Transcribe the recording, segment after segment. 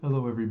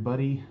Hello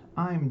everybody,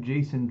 I'm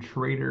Jason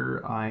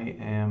Trader. I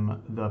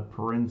am the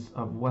Prince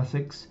of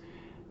Wessex,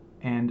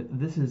 and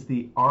this is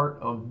the Art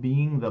of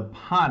Being the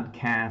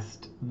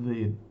podcast,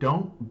 the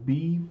Don't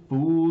Be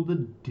Fooled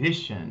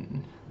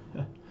edition.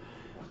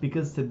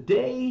 Because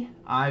today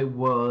I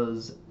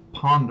was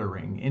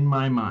pondering in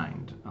my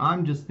mind.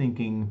 I'm just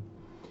thinking,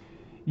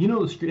 in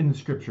the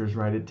scriptures,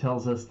 right, it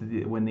tells us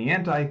that when the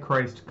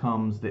Antichrist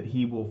comes that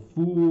he will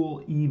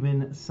fool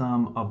even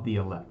some of the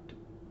elect.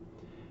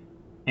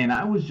 And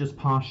I was just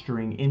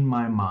posturing in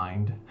my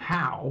mind,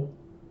 how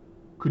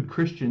could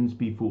Christians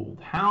be fooled?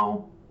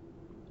 How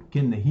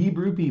can the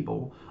Hebrew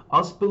people,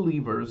 us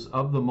believers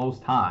of the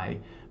Most High,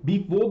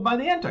 be fooled by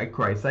the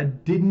Antichrist? I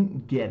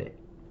didn't get it.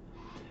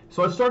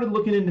 So I started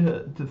looking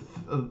into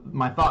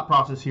my thought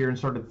process here and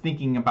started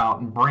thinking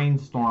about and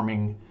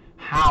brainstorming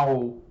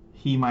how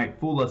he might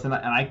fool us. And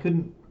I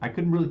couldn't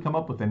really come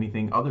up with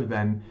anything other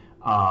than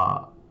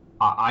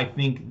I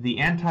think the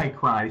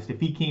Antichrist, if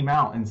he came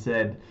out and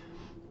said,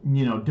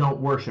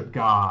 don't worship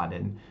God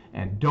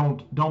and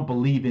don't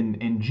believe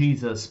in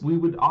Jesus, we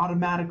would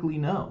automatically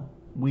know.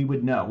 We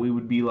would know. We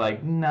would be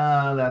like,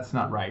 nah, that's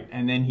not right.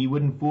 And then he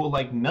wouldn't fool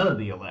like none of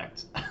the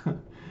elect.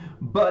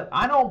 But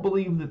I don't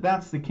believe that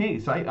that's the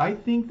case. I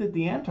think that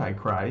the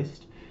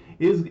Antichrist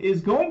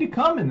is going to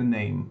come in the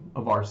name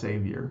of our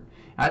Savior.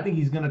 I think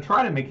he's going to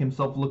try to make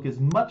himself look as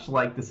much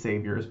like the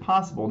Savior as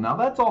possible. Now,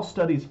 that's all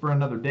studies for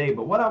another day,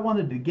 but what I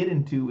wanted to get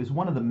into is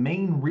one of the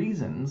main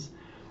reasons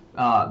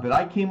that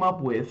I came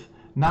up with,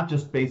 not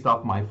just based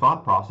off my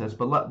thought process,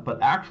 but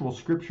actual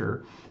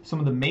scripture, some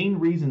of the main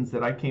reasons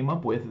that I came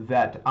up with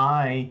that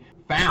I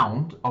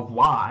found of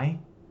why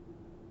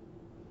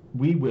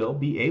we will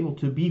be able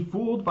to be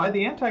fooled by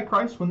the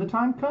Antichrist when the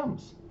time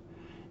comes.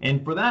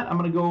 And for that,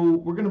 we're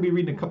going to be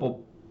reading a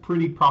couple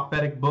pretty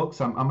prophetic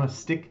books. I'm going to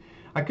stick,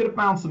 I could have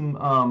found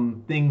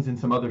some things in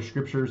some other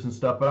scriptures and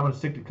stuff, but I'm going to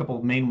stick to a couple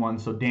of main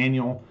ones. So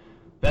Daniel,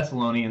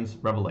 Thessalonians,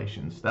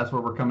 Revelations. That's where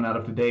we're coming out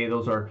of today.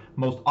 Those are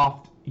most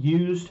oft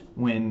used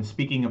when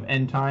speaking of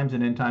end times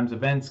and end times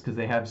events because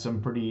they have some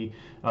pretty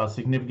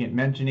significant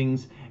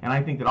mentionings. And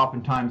I think that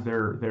oftentimes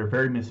they're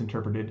very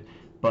misinterpreted.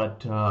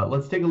 But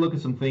let's take a look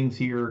at some things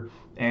here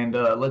and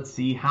let's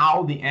see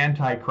how the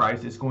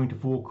Antichrist is going to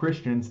fool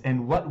Christians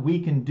and what we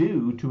can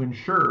do to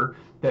ensure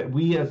that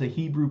we as a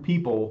Hebrew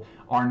people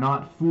are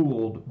not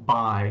fooled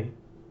by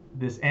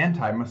this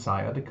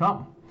anti-Messiah to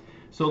come.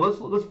 So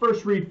let's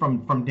first read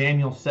from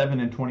Daniel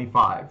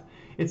 7:25.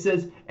 It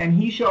says, "And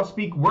he shall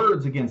speak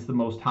words against the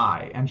Most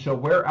High, and shall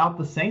wear out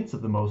the saints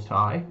of the Most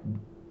High."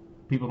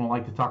 People don't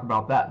like to talk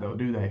about that, though,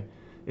 do they?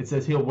 It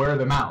says he'll wear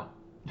them out.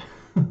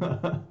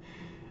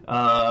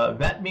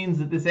 That means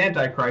that this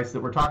Antichrist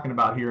that we're talking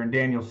about here in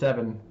Daniel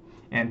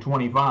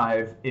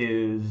 7:25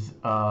 is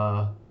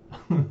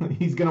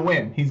he's going to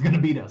win. He's going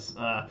to beat us.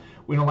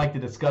 We don't like to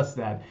discuss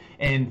that.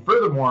 And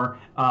furthermore,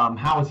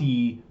 how is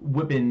he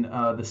whipping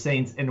the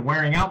saints and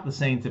wearing out the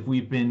saints if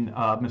we've been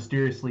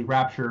mysteriously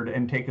raptured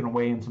and taken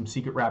away in some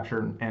secret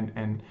rapture?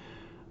 And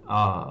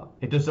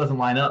it just doesn't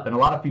line up. And a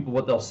lot of people,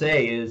 what they'll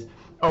say is,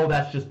 oh,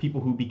 that's just people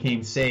who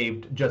became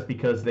saved just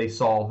because they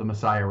saw the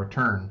Messiah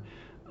return.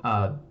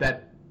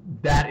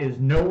 That is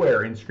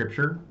nowhere in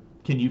Scripture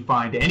can you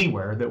find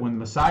anywhere that when the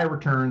Messiah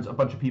returns, a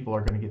bunch of people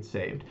are going to get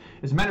saved.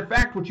 As a matter of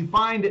fact, what you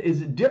find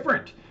is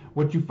different.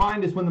 What you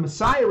find is when the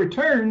Messiah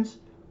returns,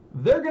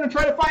 they're going to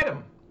try to fight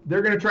him.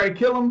 They're going to try to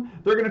kill him.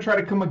 They're going to try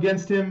to come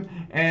against him.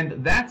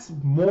 And that's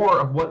more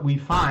of what we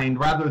find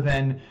rather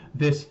than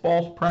this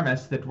false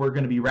premise that we're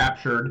going to be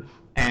raptured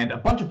and a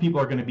bunch of people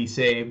are going to be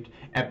saved,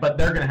 but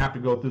they're going to have to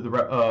go through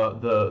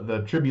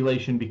the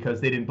tribulation because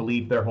they didn't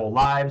believe their whole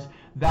lives.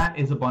 That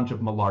is a bunch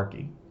of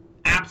malarkey.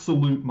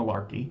 Absolute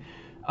malarkey.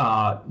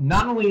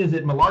 Not only is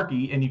it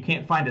malarkey and you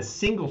can't find a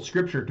single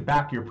scripture to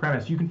back your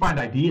premise, you can find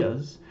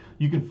ideas,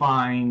 you can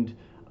find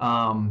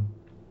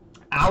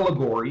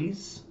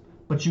allegories,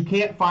 but you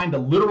can't find a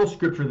literal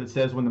scripture that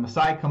says when the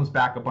Messiah comes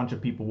back, a bunch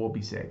of people will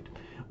be saved.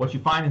 What you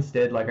find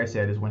instead, like I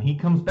said, is when he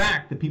comes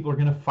back, the people are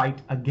going to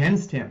fight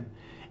against him.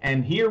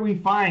 And here we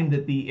find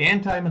that the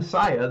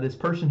anti-Messiah, this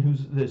person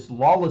who's this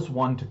lawless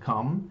one to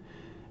come,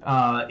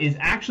 is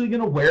actually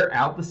going to wear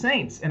out the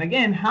saints. And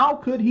again, how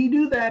could he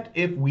do that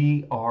if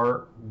we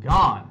are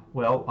gone?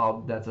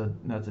 Well, that's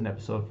an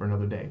episode for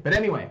another day. But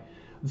anyway,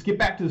 let's get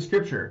back to the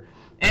scripture.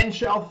 "And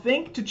shall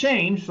think to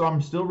change," so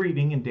I'm still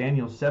reading in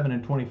Daniel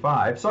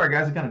 7:25. Sorry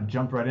guys, I kind of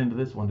jumped right into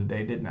this one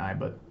today, didn't I?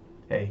 But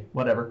hey,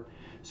 whatever.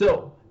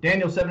 So,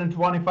 Daniel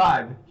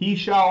 7:25, "He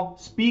shall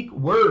speak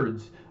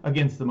words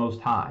against the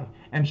Most High,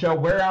 and shall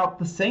wear out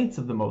the saints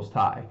of the Most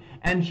High,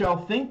 and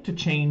shall think to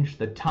change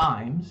the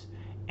times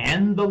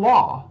and the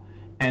law,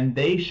 and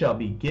they shall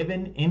be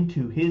given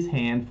into his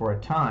hand for a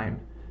time,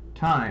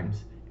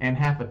 times, and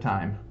half a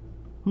time."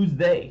 Who's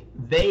they?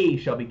 They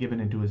shall be given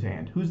into his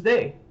hand. Who's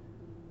they?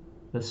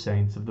 The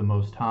saints of the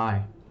Most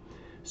High.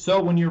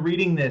 So when you're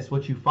reading this,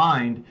 what you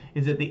find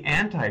is that the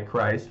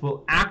Antichrist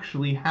will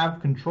actually have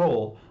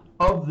control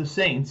of the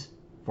saints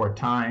for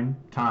time,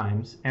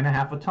 times, and a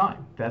half a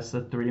time. That's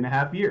the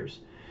 3.5 years.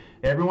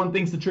 Everyone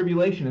thinks the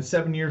tribulation is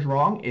 7 years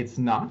wrong. It's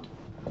not.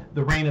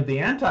 The reign of the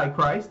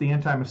Antichrist, the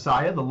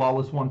anti-Messiah, the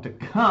lawless one to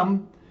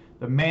come,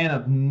 the man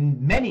of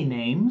many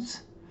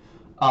names,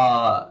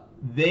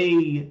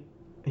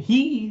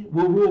 he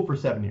will rule for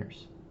 7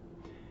 years.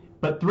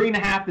 But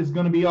 3.5 is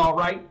going to be all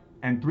right,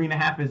 and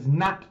 3.5 is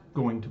not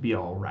going to be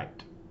all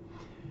right.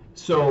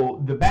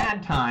 So the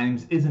bad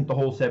times isn't the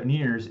whole 7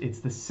 years, it's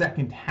the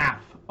second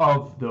half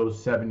of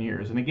those 7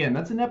 years. And again,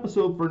 that's an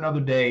episode for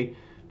another day,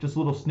 just a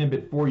little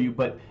snippet for you.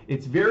 But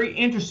it's very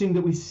interesting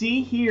that we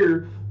see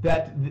here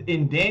that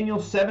in Daniel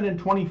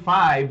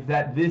 7:25,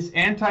 that this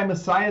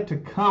anti-Messiah to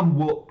come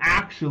will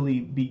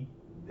actually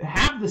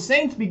have the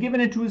saints be given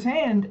into his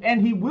hand,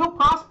 and he will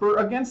prosper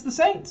against the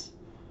saints.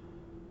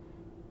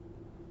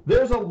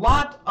 There's a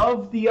lot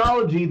of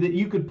theology that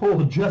you could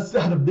pull just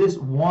out of this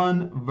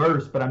one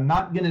verse, but I'm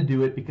not going to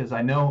do it because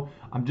I know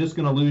I'm just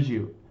going to lose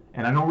you.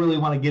 And I don't really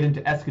want to get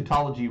into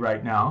eschatology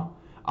right now.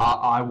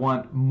 I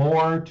want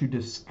more to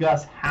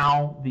discuss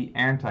how the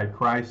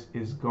Antichrist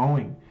is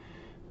going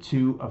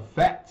to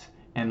affect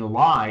and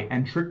lie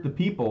and trick the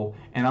people,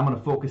 and I'm going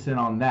to focus in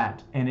on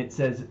that. And it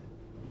says,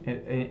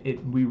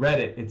 we read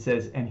it, it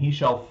says, and he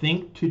shall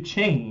think to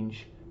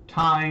change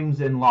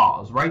times and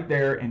laws, right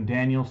there in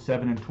Daniel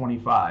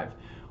 7:25.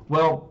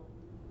 Well,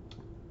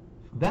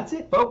 that's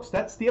it, folks.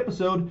 That's the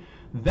episode.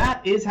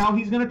 That is how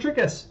he's going to trick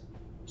us.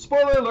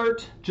 Spoiler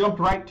alert, jumped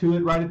right to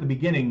it right at the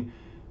beginning.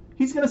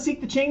 He's going to seek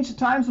to change the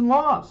times and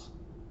laws.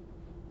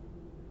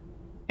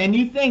 And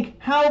you think,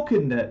 how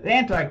can the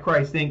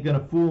Antichrist ain't going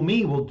to fool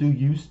me? Well, do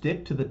you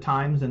stick to the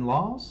times and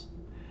laws?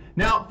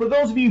 Now, for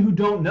those of you who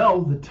don't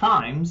know the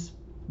times,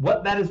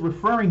 what that is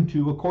referring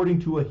to, according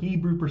to a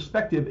Hebrew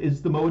perspective,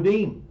 is the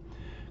Moedim.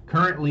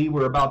 Currently,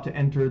 we're about to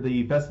enter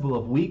the Festival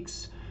of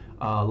Weeks.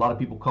 A lot of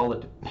people call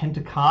it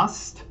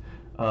Pentecost.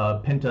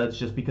 Penta, it's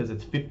just because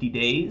it's 50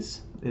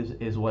 days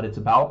is what it's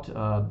about.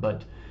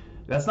 But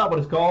that's not what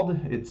it's called.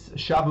 It's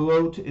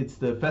Shavuot. It's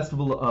the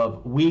Festival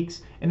of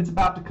Weeks, and it's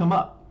about to come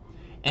up.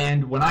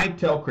 And when I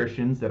tell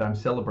Christians that I'm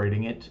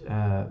celebrating it,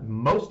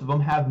 most of them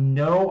have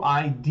no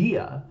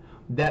idea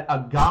that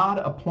a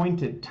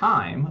God-appointed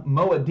time,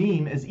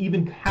 Moedim, is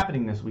even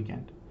happening this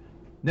weekend.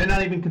 They're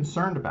not even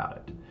concerned about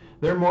it.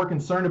 They're more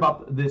concerned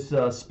about this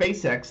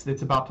SpaceX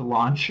that's about to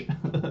launch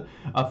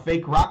a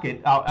fake rocket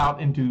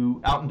out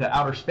into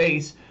outer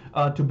space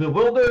to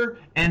bewilder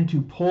and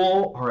to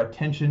pull our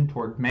attention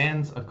toward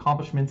man's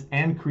accomplishments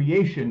and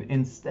creation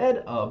instead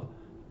of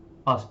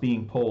us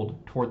being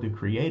pulled toward the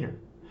Creator.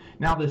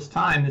 Now this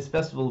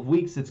Festival of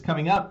Weeks that's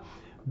coming up,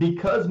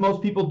 because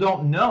most people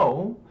don't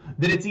know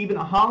that it's even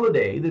a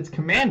holiday that's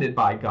commanded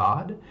by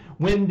God,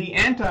 when the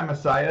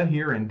anti-Messiah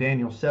here in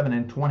Daniel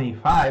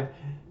 7:25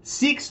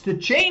 seeks to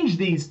change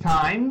these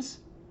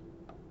times,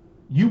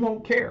 you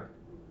won't care.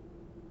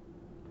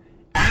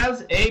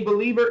 As a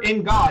believer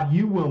in God,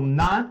 you will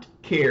not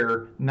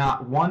care,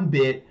 not one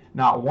bit,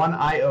 not one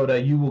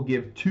iota. You will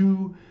give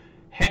 2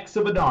 hecks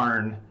of a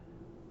darn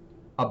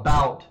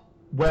about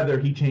whether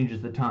he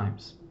changes the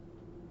times.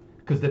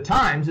 Because the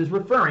times is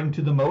referring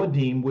to the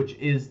Moedim, which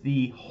is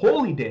the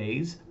holy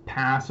days,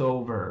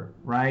 Passover,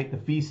 right? The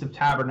Feast of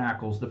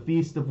Tabernacles, the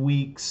Feast of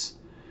Weeks,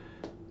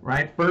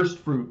 right? First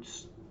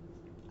fruits.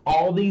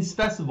 All these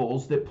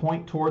festivals that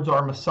point towards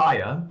our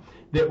Messiah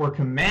that were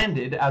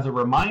commanded as a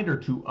reminder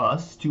to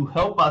us to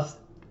help us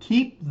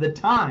keep the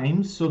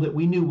times so that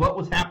we knew what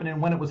was happening,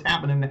 when it was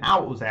happening, and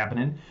how it was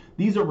happening.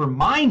 These are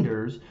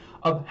reminders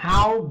of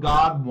how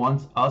God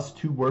wants us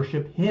to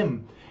worship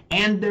him.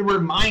 And they're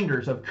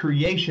reminders of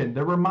creation.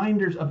 They're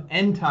reminders of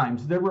end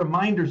times. They're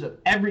reminders of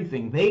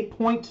everything. They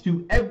point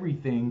to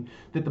everything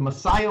that the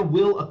Messiah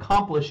will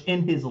accomplish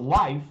in his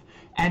life.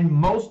 And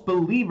most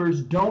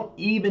believers don't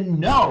even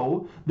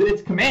know that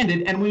it's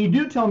commanded. And when you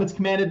do tell them it's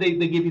commanded, they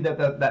give you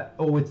that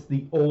oh, it's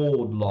the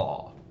old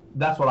law.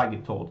 That's what I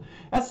get told.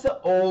 That's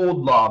the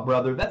old law,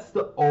 brother. That's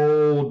the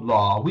old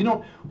law. We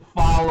don't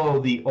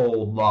follow the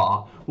old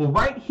law. Well,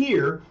 right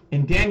here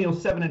in Daniel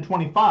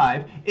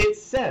 7:25, it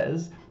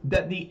says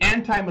that the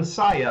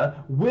anti-Messiah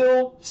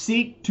will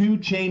seek to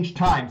change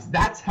times.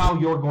 That's how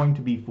you're going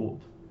to be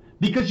fooled.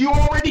 Because you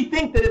already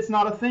think that it's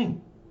not a thing.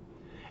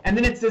 And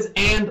then it says,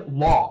 and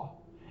law.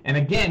 And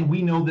again,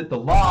 we know that the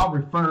law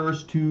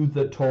refers to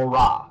the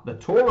Torah. The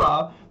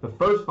Torah, the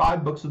first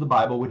 5 books of the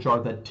Bible, which are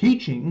the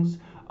teachings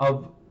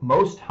of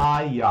Most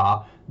High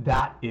Yah,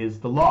 that is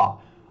the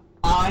law.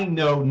 I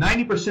know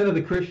 90% of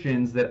the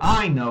Christians that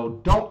I know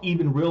don't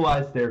even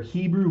realize their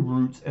Hebrew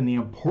roots and the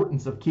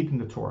importance of keeping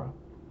the Torah.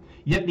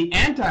 Yet the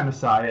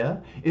anti-Messiah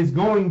is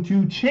going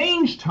to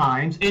change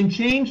times and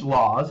change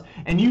laws,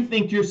 and you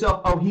think to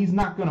yourself, oh, he's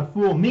not going to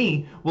fool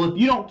me. Well, if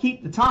you don't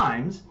keep the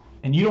times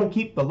and you don't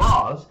keep the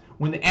laws,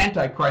 when the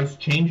Antichrist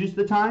changes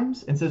the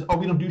times and says, oh,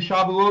 we don't do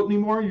Shavuot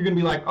anymore, you're going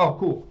to be like, oh,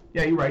 cool.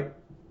 Yeah, you're right.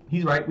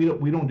 He's right.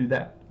 We don't do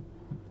that.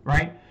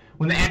 Right?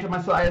 When the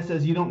anti-Messiah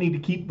says you don't need to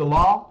keep the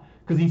law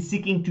because he's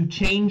seeking to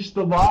change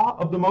the law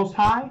of the Most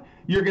High,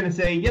 you're going to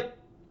say, yep,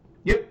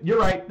 you're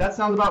right. That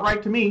sounds about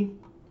right to me.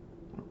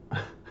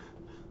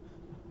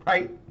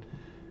 Right?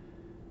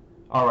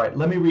 All right,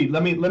 let me read.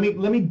 Let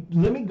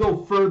me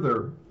go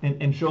further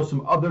and show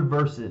some other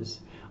verses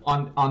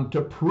on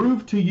to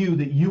prove to you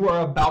that you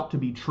are about to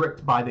be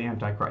tricked by the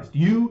Antichrist.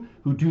 You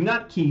who do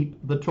not keep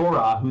the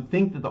Torah, who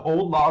think that the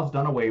old law is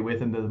done away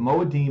with and that the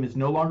Moedim is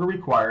no longer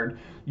required,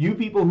 you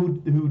people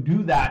who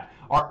do that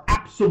are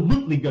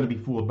absolutely going to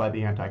be fooled by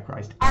the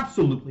Antichrist.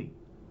 Absolutely.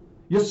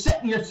 You're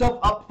setting yourself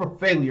up for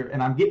failure,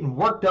 and I'm getting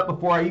worked up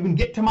before I even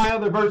get to my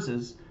other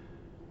verses.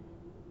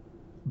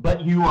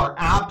 But you are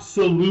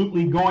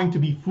absolutely going to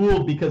be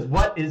fooled, because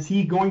what is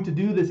he going to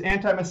do, this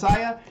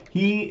anti-Messiah?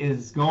 He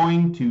is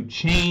going to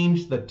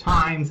change the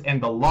times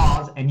and the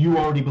laws, and you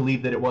already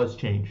believe that it was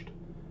changed.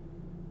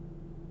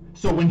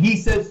 So when he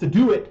says to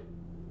do it,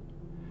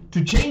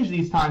 to change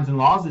these times and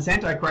laws, this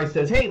Antichrist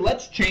says, hey,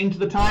 let's change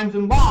the times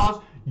and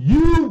laws.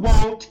 You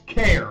won't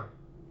care,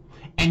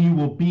 and you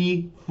will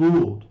be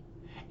fooled.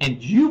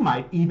 And you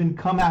might even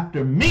come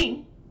after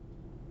me.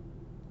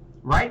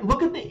 Right?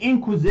 Look at the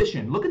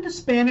Inquisition. Look at the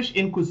Spanish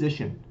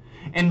Inquisition.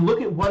 And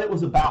look at what it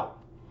was about.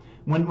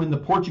 When the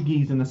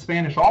Portuguese and the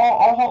Spanish,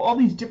 all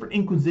these different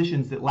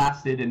Inquisitions that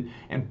lasted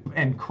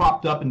and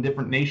cropped up in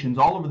different nations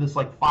all over this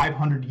like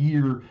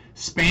 500-year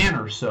span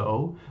or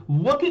so,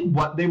 look at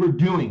what they were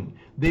doing.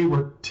 They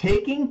were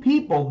taking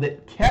people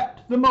that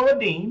kept the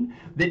Moedim,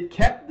 that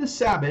kept the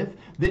Sabbath,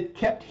 that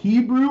kept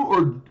Hebrew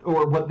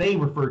or what they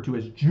refer to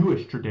as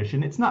Jewish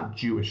tradition. It's not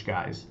Jewish,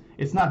 guys.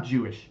 It's not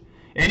Jewish.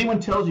 Anyone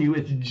tells you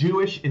it's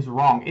Jewish is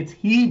wrong. It's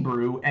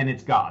Hebrew and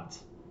it's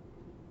God's.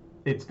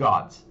 It's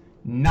God's,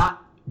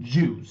 not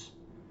Jews.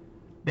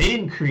 They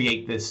didn't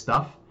create this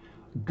stuff.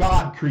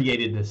 God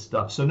created this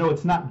stuff. So no,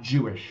 it's not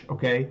Jewish,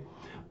 okay?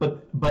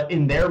 But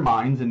in their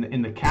minds,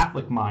 in the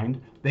Catholic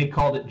mind, they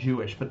called it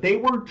Jewish. But they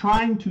were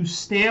trying to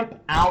stamp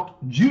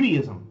out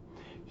Judaism,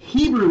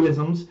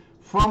 Hebrewisms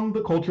from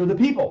the culture of the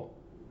people.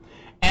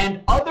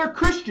 And other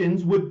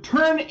Christians would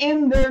turn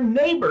in their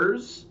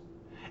neighbors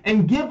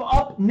and give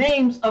up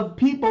names of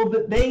people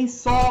that they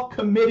saw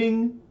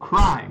committing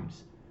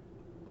crimes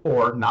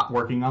or not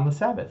working on the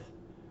Sabbath.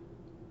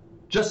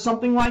 Just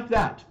something like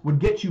that would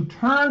get you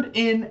turned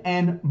in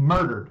and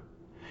murdered.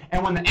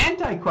 And when the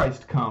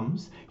Antichrist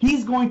comes,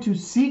 he's going to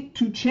seek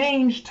to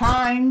change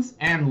times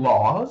and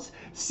laws,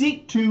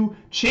 seek to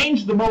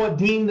change the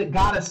Moedim that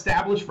God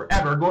established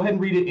forever. Go ahead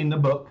and read it in the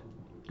book.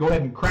 Go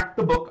ahead and crack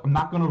the book. I'm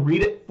not going to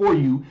read it for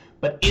you,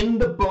 but in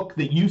the book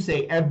that you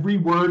say every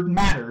word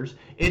matters,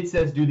 it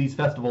says do these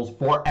festivals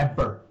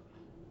forever.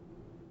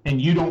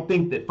 And you don't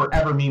think that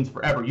forever means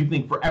forever. You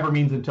think forever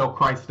means until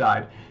Christ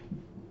died.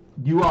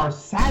 You are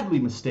sadly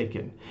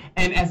mistaken.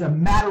 And as a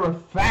matter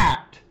of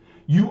fact,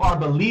 you are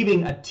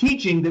believing a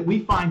teaching that we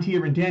find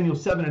here in Daniel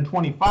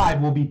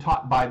 7:25 will be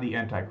taught by the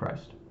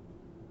Antichrist.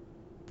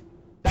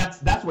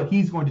 That's what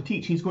he's going to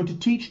teach. He's going to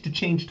teach to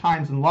change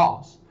times and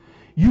laws.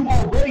 You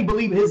already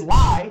believe his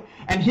lie,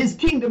 and his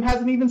kingdom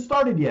hasn't even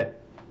started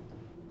yet.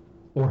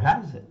 Or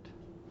has it?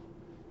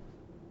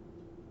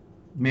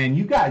 Man,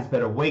 you guys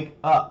better wake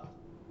up.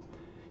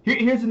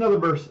 Here's another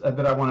verse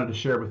that I wanted to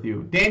share with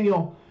you.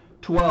 Daniel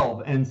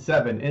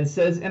 12:7. It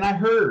says, "And I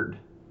heard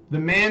the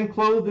man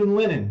clothed in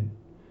linen,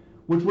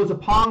 which was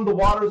upon the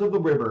waters of the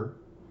river,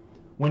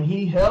 when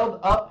he held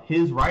up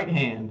his right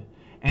hand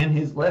and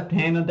his left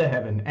hand unto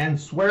heaven, and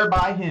swear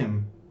by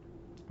him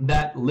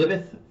that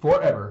liveth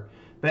forever,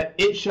 that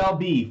it shall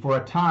be for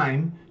a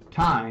time,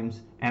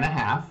 times and a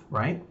half,"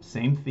 right?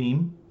 Same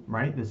theme,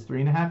 right? This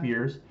 3.5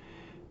 years.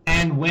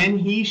 "And when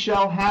he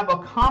shall have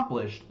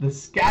accomplished the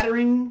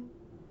scattering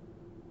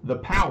the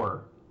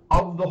power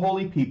of the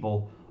holy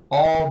people,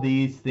 all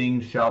these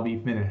things shall be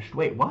finished."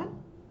 Wait, what?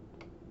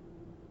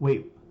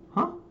 Wait,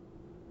 huh?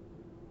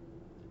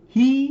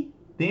 He,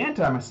 the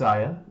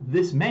anti-Messiah,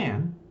 this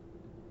man,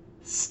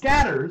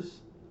 scatters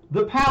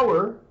the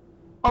power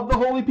of the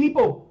holy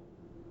people.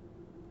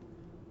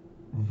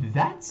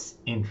 That's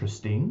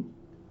interesting.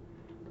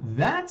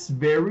 That's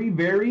very,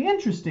 very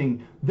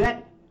interesting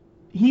that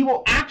he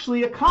will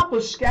actually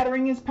accomplish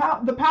scattering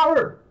the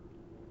power.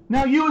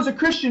 Now, you as a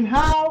Christian,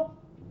 how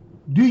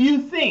do you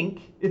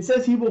think it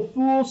says he will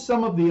fool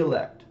some of the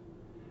elect?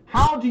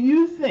 How do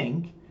you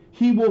think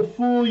he will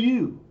fool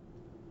you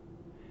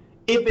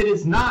if it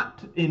is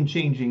not in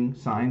changing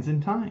signs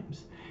and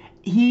times?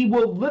 He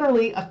will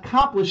literally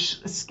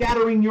accomplish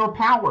scattering your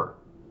power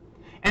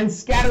and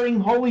scattering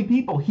holy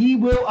people. He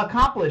will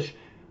accomplish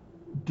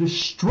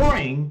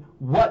destroying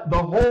what the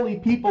holy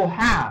people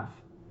have.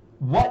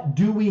 What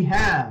do we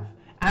have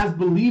as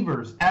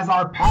believers, as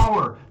our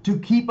power to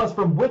keep us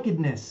from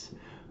wickedness?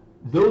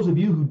 Those of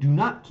you who do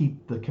not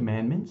keep the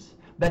commandments,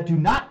 that do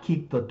not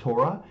keep the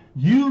Torah,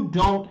 you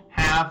don't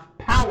have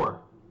power.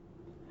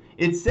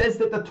 It says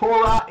that the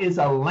Torah is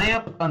a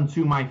lamp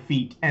unto my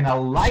feet and a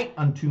light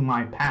unto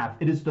my path.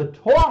 It is the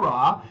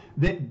Torah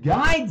that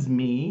guides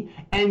me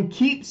and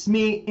keeps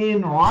me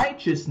in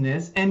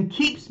righteousness and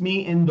keeps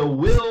me in the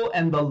will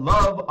and the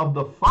love of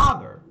the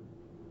Father.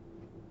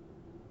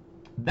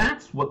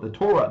 That's what the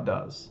Torah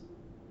does.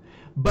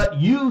 But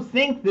you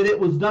think that it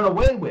was done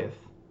away with.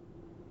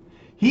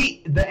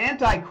 The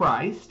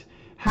Antichrist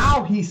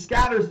how he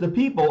scatters the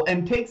people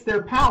and takes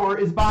their power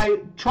is by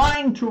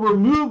trying to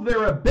remove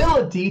their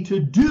ability to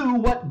do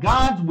what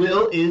God's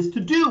will is to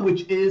do,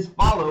 which is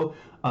follow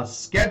a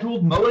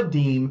scheduled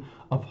moedim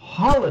of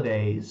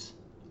holidays,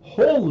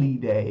 holy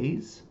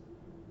days,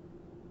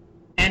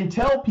 and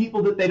tell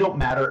people that they don't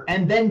matter,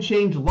 and then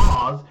change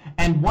laws.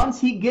 And once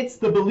he gets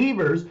the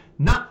believers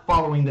not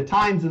following the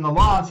times and the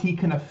laws, he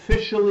can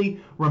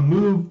officially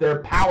remove their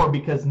power,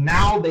 because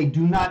now they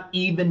do not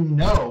even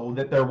know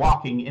that they're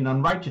walking in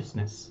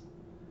unrighteousness.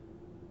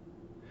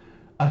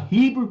 A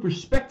Hebrew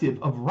perspective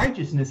of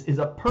righteousness is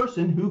a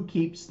person who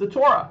keeps the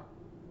Torah.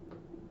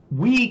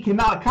 We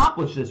cannot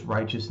accomplish this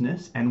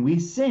righteousness, and we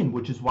sin,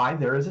 which is why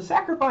there is a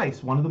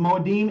sacrifice. One of the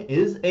Moedim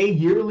is a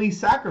yearly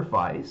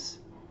sacrifice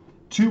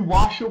to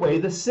wash away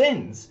the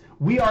sins.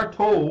 We are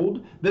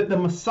told that the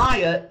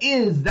Messiah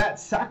is that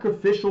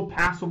sacrificial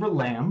Passover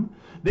lamb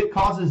that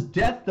causes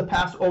death to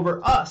pass over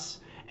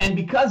us. And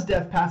because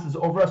death passes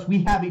over us,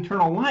 we have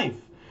eternal life.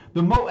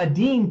 The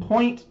Moedim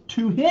point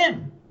to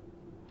him.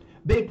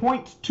 They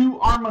point to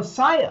our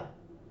Messiah.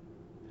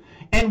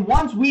 And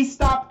once we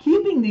stop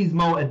keeping these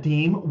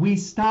Moedim, we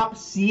stop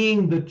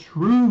seeing the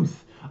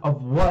truth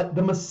of what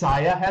the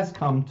Messiah has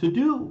come to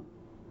do.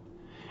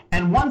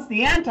 And once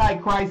the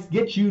Antichrist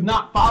gets you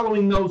not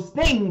following those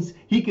things,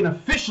 he can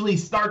officially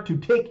start to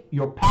take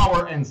your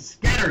power and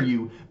scatter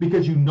you,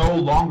 because you no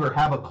longer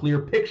have a clear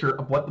picture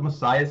of what the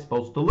Messiah is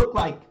supposed to look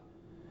like.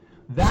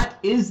 That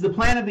is the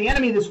plan of the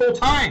enemy this whole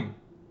time.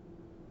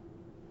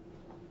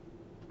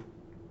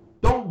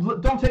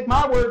 Don't take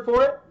my word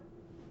for it.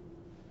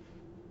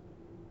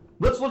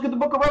 Let's look at the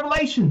book of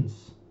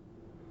Revelations.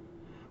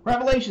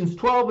 Revelations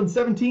 12 and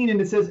 17, and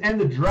it says, "And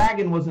the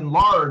dragon was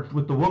enlarged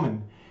with the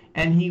woman,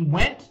 and he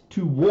went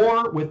to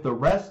war with the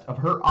rest of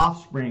her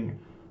offspring,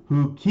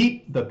 who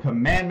keep the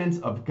commandments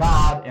of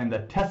God and the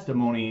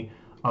testimony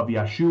of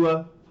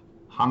Yeshua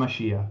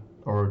HaMashiach,"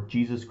 or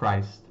Jesus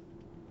Christ.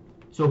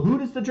 So who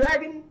does the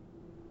dragon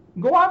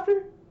go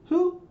after?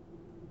 Who?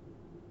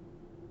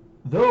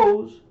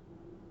 Those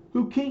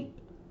who keep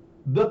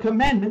the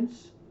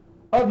commandments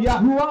of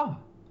Yahuwah.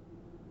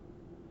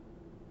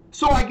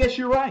 So I guess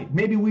you're right.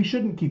 Maybe we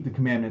shouldn't keep the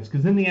commandments,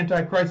 because then the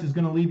Antichrist is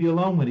going to leave you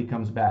alone when he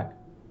comes back.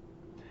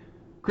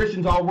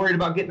 Christians all worried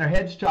about getting their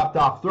heads chopped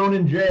off, thrown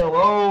in jail.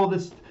 Oh,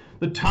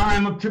 the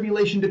time of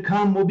tribulation to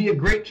come will be a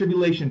great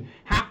tribulation.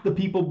 Half the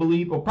people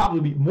believe, or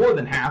probably more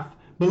than half,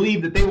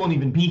 believe that they won't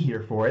even be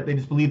here for it. They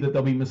just believe that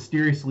they'll be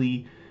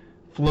mysteriously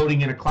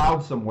floating in a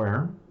cloud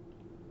somewhere.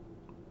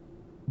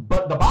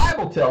 But the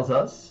Bible tells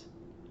us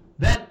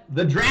that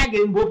the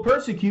dragon will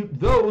persecute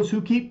those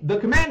who keep the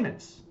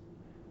commandments.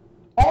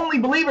 Only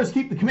believers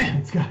keep the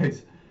commandments,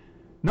 guys.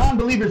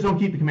 Non-believers don't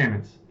keep the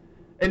commandments.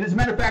 And as a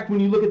matter of fact, when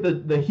you look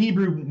at the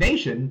Hebrew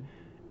nation,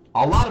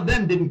 a lot of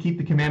them didn't keep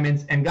the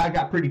commandments, and God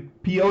got pretty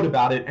PO'd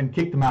about it and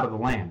kicked them out of the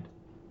land.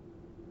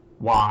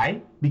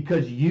 Why?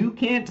 Because you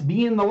can't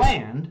be in the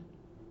land,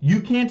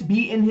 you can't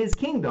be in his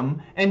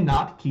kingdom and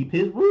not keep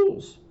his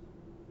rules.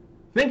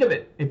 Think of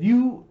it. If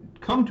you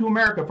come to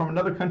America from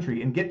another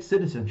country and get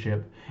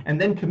citizenship and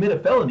then commit a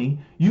felony,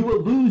 you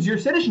will lose your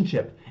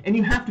citizenship, and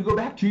you have to go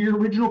back to your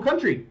original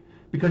country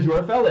because you're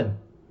a felon.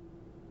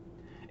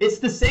 It's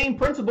the same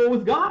principle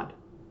with God.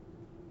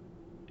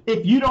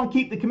 If you don't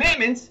keep the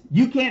commandments,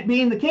 you can't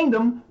be in the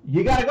kingdom,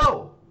 you gotta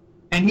go.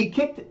 And he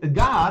kicked,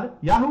 God,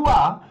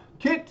 Yahuwah,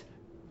 kicked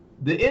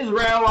the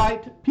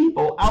Israelite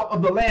people out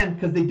of the land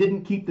because they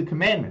didn't keep the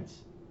commandments.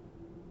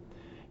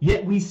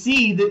 Yet we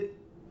see that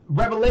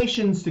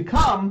Revelations to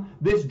come,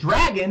 this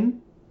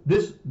dragon,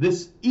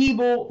 this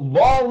evil,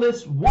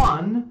 lawless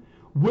one,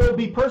 will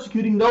be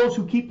persecuting those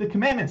who keep the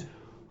commandments.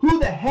 Who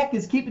the heck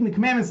is keeping the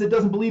commandments that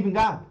doesn't believe in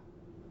God?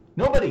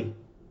 Nobody.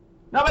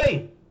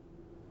 Nobody.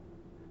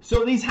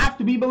 So these have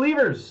to be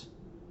believers.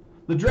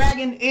 The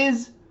dragon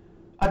is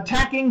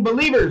attacking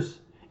believers.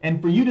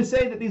 And for you to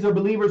say that these are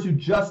believers who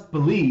just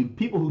believe,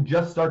 people who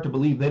just start to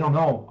believe, they don't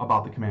know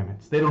about the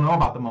commandments. They don't know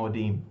about the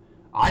Moedim.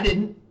 I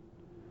didn't.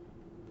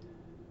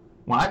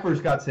 When I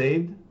first got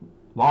saved,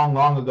 long,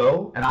 long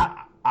ago, and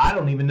I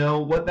don't even know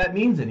what that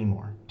means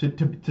anymore,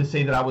 to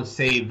say that I was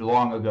saved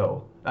long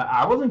ago.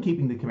 I wasn't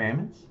keeping the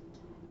commandments,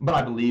 but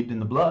I believed in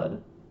the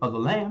blood of the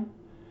Lamb.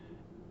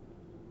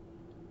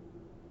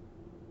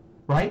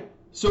 Right?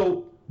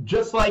 So,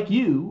 just like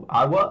you,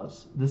 I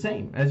was the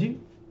same as you.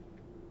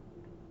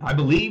 I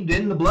believed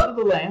in the blood of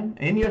the Lamb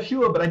and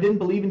Yeshua, but I didn't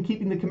believe in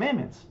keeping the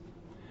commandments.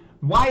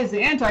 Why is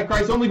the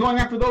Antichrist only going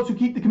after those who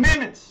keep the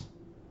commandments?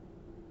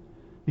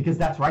 Because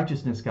that's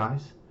righteousness,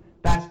 guys.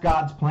 That's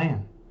God's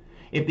plan.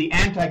 If the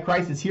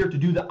Antichrist is here to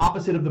do the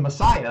opposite of the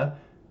Messiah,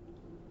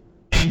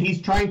 and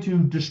he's trying to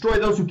destroy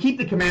those who keep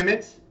the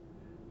commandments,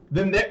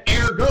 then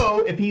ergo,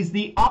 if he's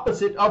the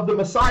opposite of the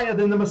Messiah,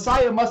 then the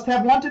Messiah must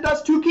have wanted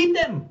us to keep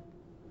them.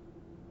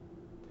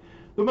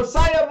 The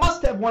Messiah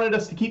must have wanted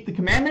us to keep the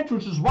commandments,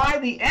 which is why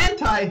the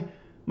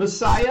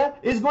anti-Messiah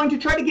is going to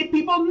try to get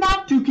people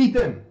not to keep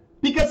them,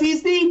 because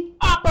he's the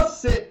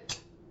opposite.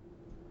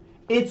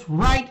 It's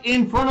right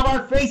in front of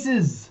our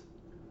faces.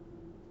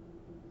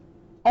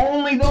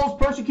 Only those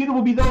persecuted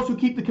will be those who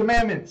keep the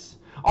commandments.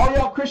 All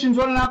y'all Christians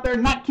running out there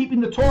not keeping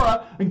the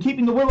Torah and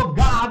keeping the will of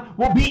God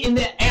will be in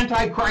the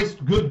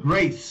Antichrist good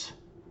grace.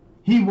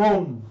 He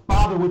won't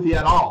bother with you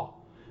at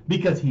all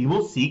because he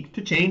will seek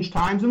to change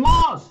times and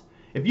laws.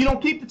 If you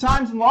don't keep the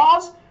times and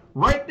laws,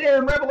 right there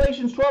in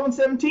Revelations 12 and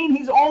 17,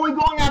 he's only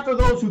going after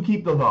those who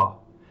keep the law.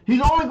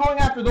 He's only going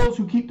after those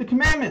who keep the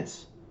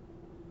commandments.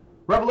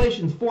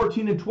 Revelations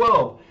 14 and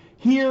 12.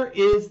 Here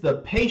is the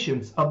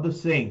patience of the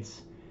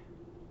saints.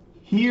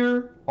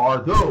 Here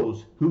are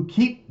those who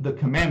keep the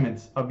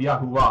commandments of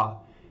Yahuwah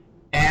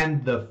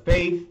and the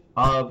faith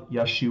of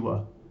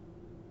Yeshua.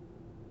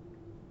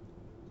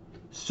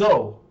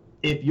 So,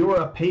 if you're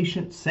a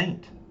patient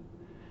saint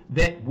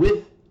that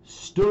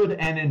withstood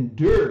and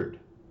endured,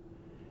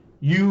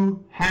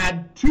 you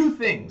had two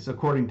things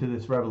according to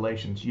this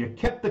Revelations. You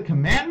kept the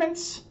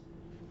commandments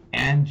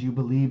and you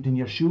believed in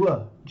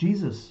Yeshua,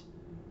 Jesus.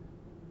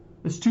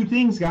 There's two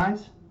things,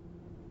 guys.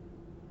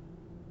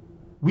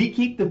 We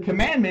keep the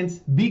commandments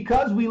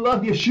because we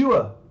love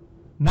Yeshua,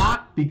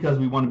 not because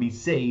we want to be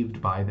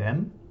saved by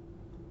them.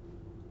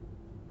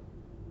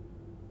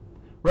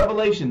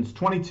 Revelations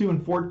 22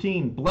 and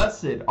 14.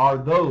 Blessed are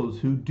those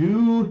who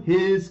do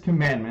his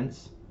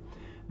commandments,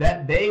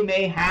 that they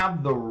may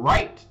have the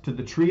right to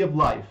the tree of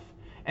life,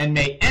 and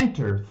may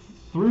enter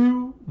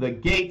through the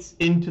gates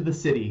into the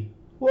city.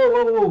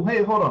 Whoa,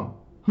 hey, hold on.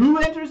 Who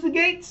enters the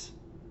gates?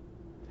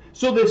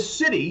 So this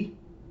city,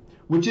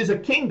 which is a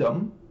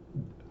kingdom,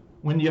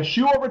 when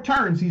Yeshua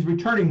returns, he's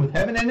returning with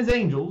heaven and his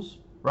angels,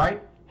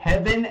 right?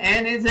 Heaven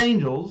and his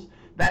angels.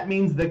 That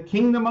means the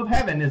kingdom of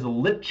heaven is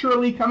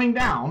literally coming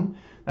down.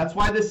 That's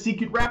why this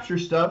secret rapture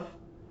stuff,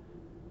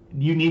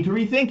 you need to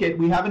rethink it.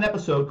 We have an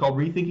episode called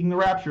Rethinking the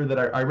Rapture that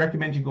I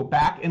recommend you go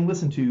back and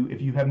listen to if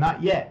you have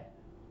not yet.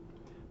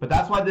 But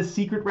that's why this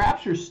secret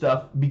rapture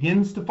stuff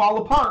begins to fall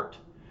apart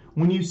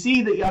when you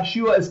see that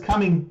Yeshua is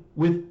coming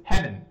with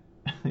heaven.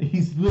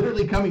 He's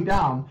literally coming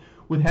down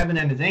with heaven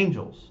and his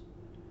angels.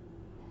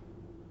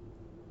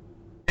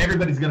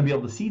 Everybody's going to be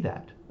able to see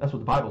that. That's what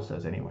the Bible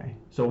says anyway.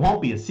 So it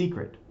won't be a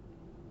secret.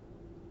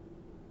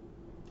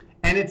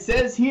 And it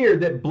says here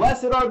that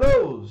blessed are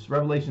those,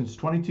 Revelations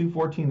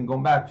 22:14, and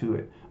going back to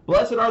it.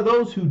 Blessed are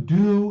those who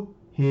do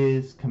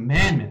his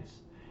commandments.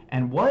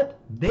 And what?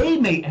 They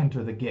may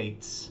enter the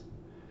gates.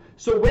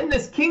 So when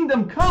this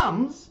kingdom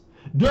comes,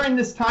 during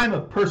this time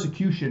of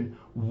persecution,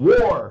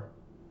 war,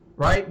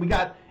 right? We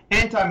got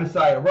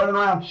anti-Messiah running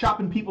around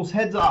chopping people's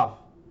heads off.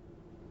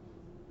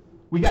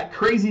 We got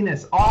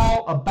craziness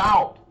all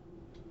about.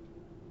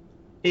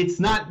 It's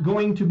not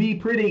going to be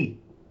pretty.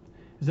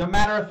 As a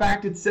matter of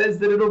fact, it says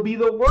that it'll be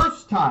the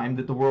worst time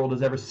that the world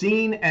has ever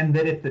seen, and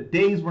that if the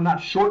days were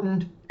not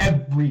shortened,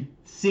 every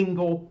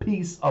single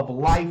piece of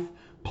life,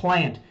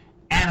 plant,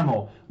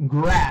 animal,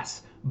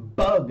 grass,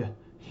 bug,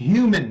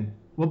 human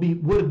would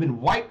have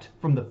been wiped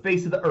from the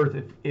face of the earth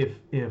if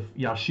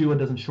Yeshua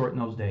doesn't shorten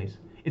those days.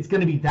 It's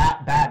going to be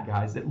that bad,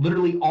 guys, that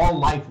literally all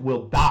life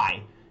will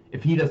die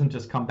if he doesn't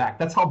just come back.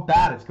 That's how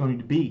bad it's going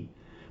to be.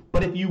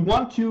 But if you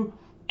want to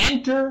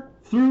enter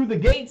through the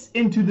gates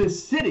into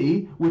this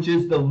city, which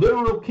is the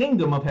literal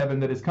kingdom of heaven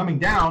that is coming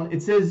down,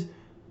 it says,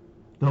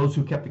 those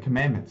who kept the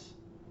commandments,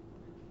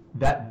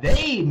 that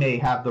they may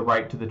have the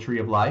right to the tree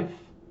of life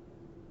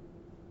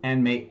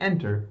and may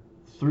enter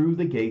through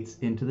the gates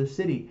into the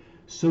city.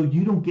 So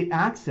you don't get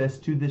access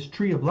to this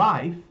tree of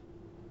life,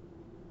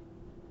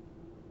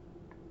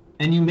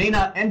 and you may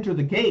not enter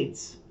the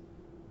gates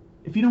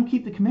if you don't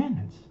keep the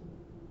commandments.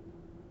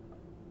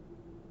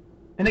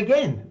 And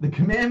again, the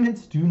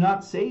commandments do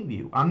not save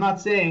you. I'm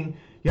not saying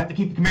you have to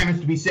keep the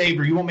commandments to be saved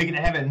or you won't make it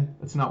to heaven.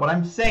 That's not what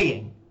I'm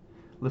saying.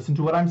 Listen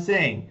to what I'm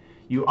saying.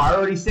 I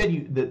already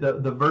said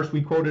the verse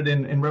we quoted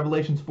in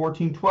Revelations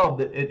 14:12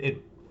 that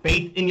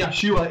faith in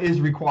Yeshua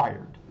is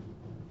required.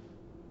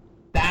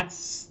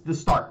 That's the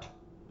start.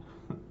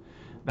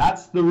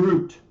 That's the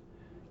root.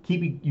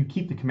 You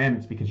keep the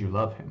commandments because you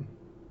love him.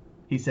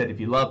 He said, if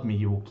you love me,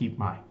 you will keep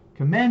my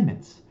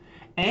commandments.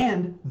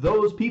 And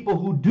those people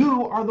who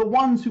do are the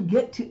ones who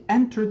get to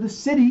enter the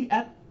city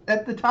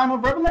at the time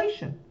of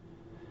Revelation.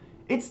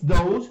 It's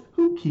those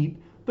who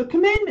keep the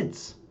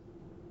commandments.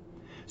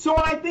 So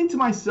when I think to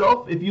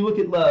myself, if you look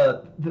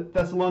at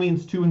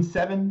Thessalonians 2 and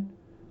 7,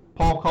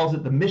 Paul calls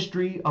it the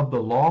mystery of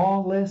the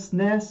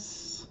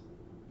lawlessness.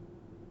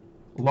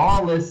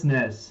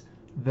 Lawlessness.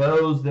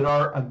 Those that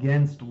are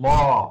against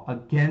law,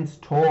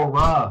 against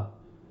Torah,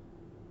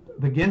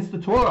 against the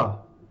Torah.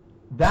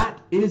 That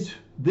is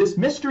this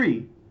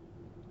mystery.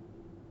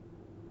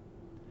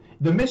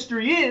 The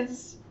mystery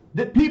is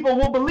that people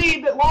will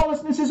believe that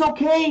lawlessness is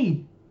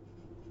okay.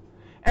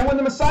 And when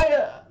the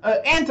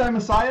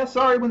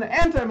when the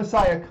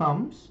anti-Messiah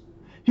comes,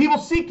 he will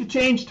seek to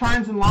change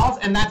times and laws,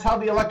 and that's how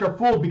the elect are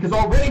fooled, because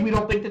already we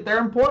don't think that they're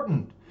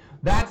important.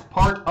 That's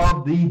part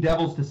of the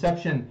devil's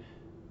deception.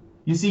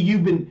 You see,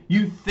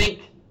 you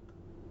think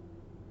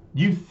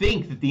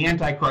that the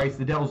Antichrist,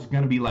 the devil's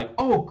going to be like,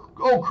 oh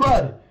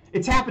crud,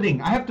 It's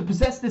happening. I have to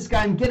possess this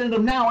guy and get at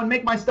him now and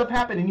make my stuff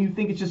happen. And you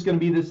think it's just going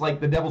to be this, like,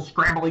 the devil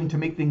scrambling to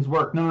make things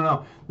work.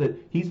 No.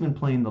 He's been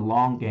playing the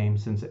long game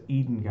since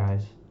Eden,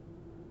 guys.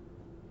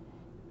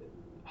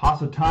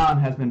 Hasatan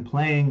has been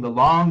playing the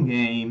long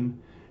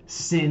game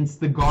since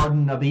the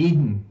Garden of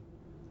Eden.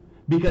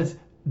 Because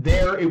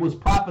there it was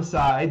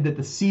prophesied that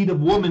the seed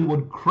of woman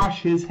would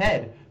crush his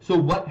head. So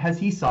what has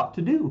he sought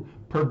to do?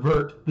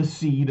 Pervert the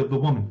seed of the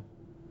woman.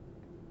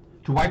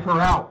 To wipe her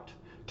out.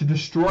 To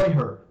destroy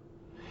her.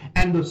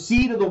 And the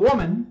seed of the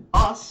woman,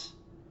 us,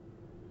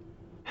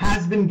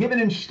 has been given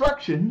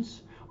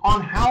instructions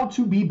on how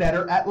to be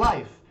better at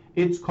life.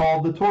 It's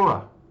called the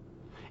Torah.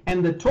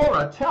 And the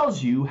Torah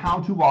tells you how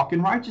to walk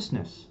in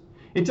righteousness.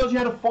 It tells you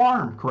how to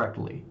farm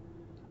correctly.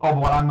 Oh,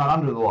 but I'm not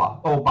under the law.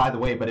 Oh, by the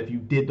way, but if you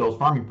did those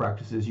farming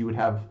practices, you would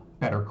have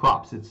better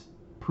crops. It's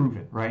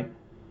proven, right?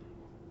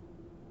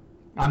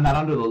 I'm not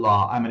under the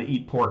law. I'm going to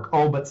eat pork.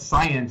 Oh, but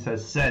science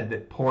has said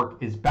that pork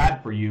is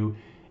bad for you,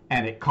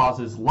 and it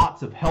causes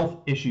lots of health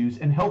issues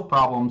and health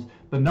problems.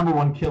 The number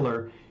one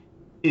killer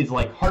is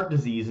like heart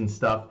disease and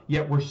stuff,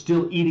 yet we're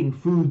still eating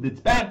food that's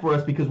bad for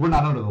us because we're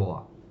not under the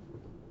law.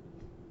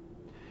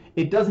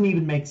 It doesn't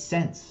even make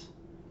sense.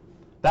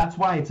 That's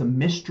why it's a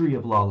mystery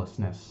of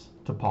lawlessness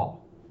to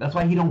Paul. That's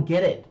why he don't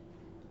get it.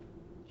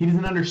 He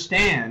doesn't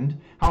understand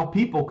how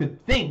people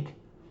could think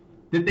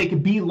that they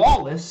could be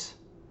lawless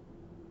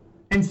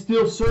and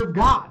still serve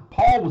God.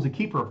 Paul was a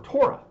keeper of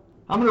Torah.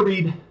 I'm going to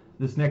read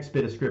this next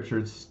bit of scripture.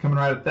 It's coming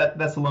right out of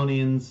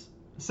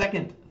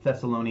 2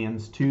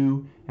 Thessalonians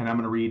 2, and I'm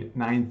going to read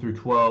 9 through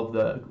 12.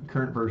 The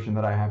current version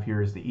that I have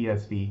here is the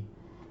ESV.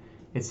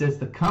 It says,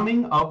 the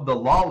coming of the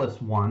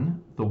lawless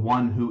one, the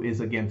one who is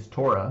against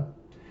Torah,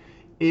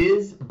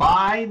 is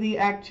by the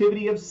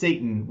activity of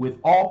Satan with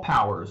all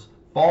powers,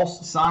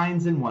 false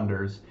signs and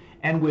wonders,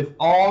 and with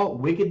all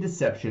wicked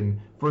deception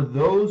for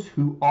those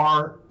who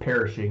are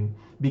perishing,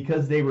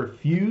 because they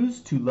refuse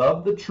to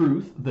love the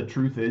truth. The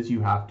truth is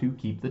you have to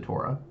keep the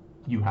Torah.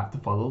 You have to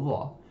follow the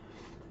law.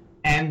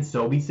 And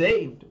so be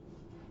saved.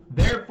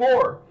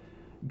 Therefore,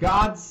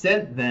 God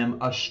sent them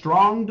a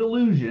strong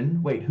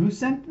delusion. Wait, who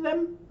sent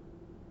them?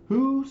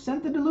 Who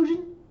sent the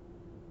delusion?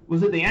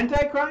 Was it the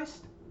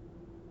Antichrist?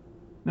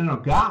 No,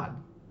 God.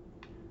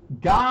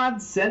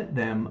 God sent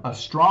them a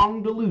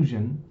strong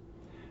delusion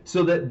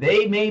so that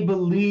they may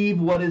believe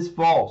what is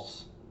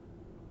false,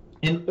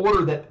 in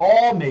order that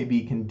all may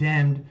be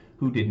condemned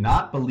who did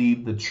not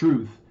believe the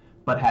truth,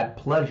 but had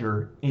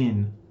pleasure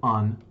in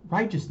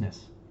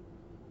unrighteousness.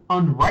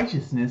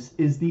 Unrighteousness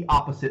is the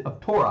opposite of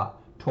Torah.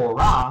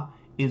 Torah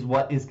is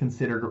what is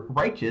considered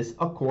righteous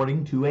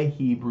according to a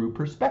Hebrew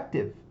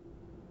perspective.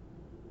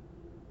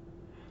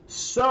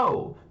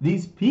 So,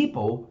 these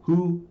people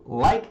who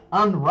like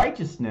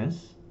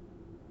unrighteousness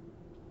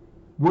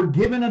were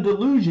given a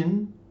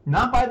delusion,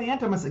 not by the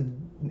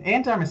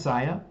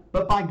anti-Messiah,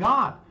 but by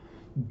God.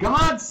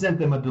 God sent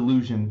them a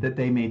delusion that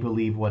they may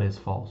believe what is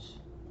false.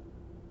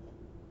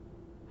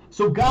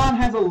 So God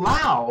has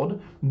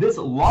allowed this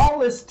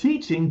lawless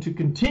teaching to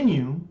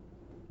continue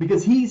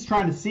because he's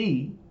trying to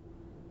see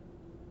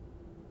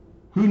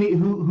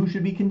who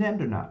should be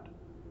condemned or not.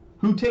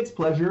 Who takes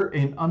pleasure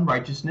in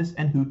unrighteousness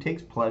and who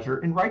takes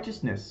pleasure in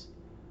righteousness.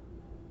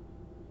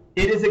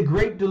 It is a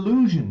great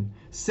delusion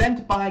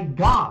sent by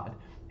God.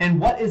 And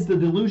what is the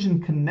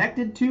delusion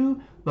connected to?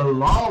 The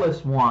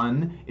lawless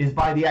one is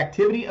by the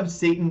activity of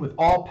Satan with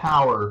all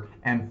power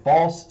and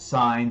false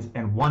signs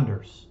and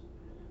wonders.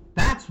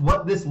 That's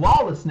what this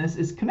lawlessness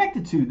is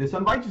connected to. This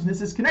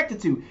unrighteousness is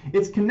connected to.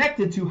 It's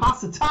connected to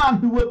Hasatan,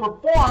 who would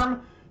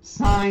perform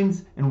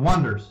signs and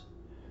wonders.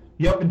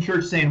 You up in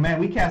church saying, man,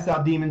 we cast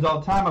out demons all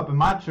the time up in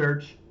my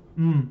church.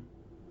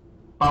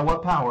 By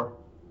what power?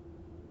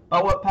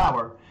 By what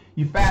power?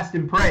 You fast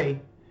and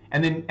pray,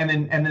 and then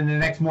the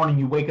next morning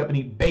you wake up and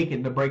eat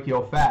bacon to break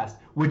your fast,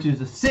 which is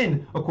a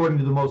sin according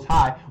to the Most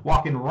High,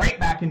 walking right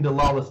back into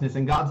lawlessness.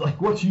 And God's like,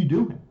 what you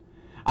doing?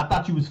 I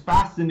thought you was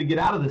fasting to get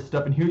out of this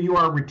stuff, and here you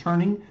are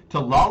returning to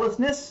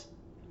lawlessness?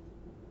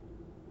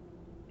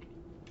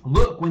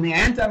 Look, when the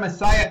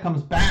anti-Messiah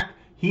comes back,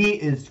 he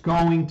is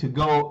going to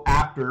go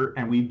after,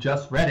 and we've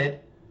just read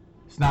it,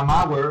 it's not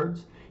my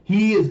words,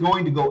 he is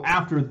going to go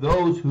after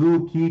those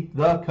who keep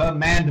the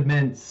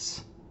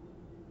commandments.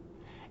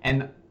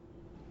 And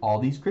all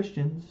these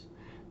Christians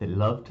that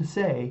love to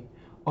say,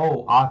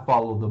 oh, I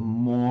follow the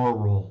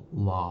moral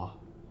law.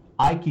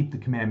 I keep the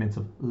commandments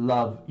of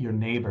love your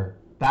neighbor.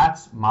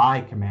 That's my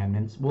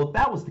commandments. Well, if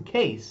that was the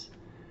case,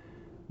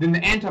 then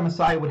the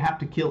anti-Messiah would have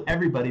to kill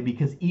everybody,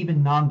 because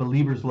even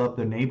non-believers love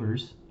their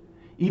neighbors.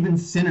 Even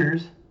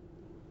sinners,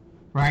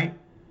 right?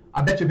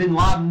 I bet you Bin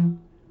Laden,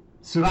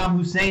 Saddam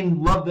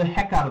Hussein loved the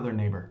heck out of their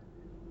neighbor.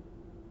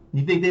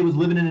 You think they was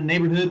living in a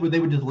neighborhood where they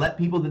would just let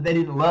people that they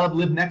didn't love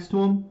live next to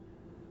them?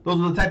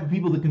 Those are the type of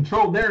people that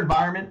controlled their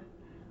environment.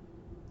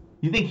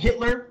 You think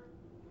Hitler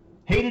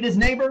hated his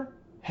neighbor?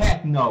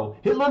 Heck no.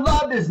 Hitler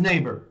loved his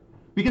neighbor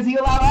because he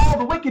allowed all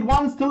the wicked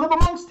ones to live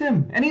amongst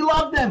him, and he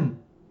loved them.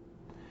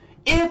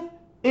 If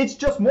it's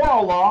just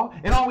moral law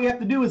and all we have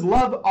to do is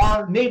love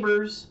our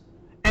neighbors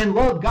and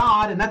love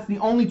God, and that's the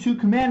only two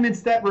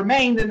commandments that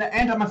remain, then the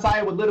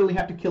anti-Messiah would literally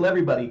have to kill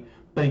everybody.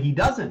 But he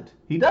doesn't.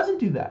 He doesn't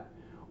do that.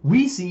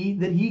 We see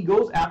that he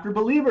goes after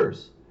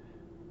believers.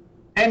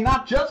 And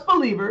not just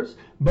believers,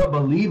 but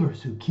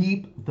believers who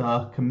keep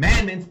the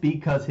commandments,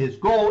 because his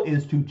goal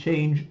is to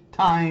change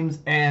times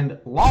and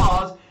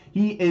laws.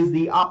 He is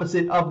the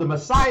opposite of the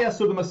Messiah,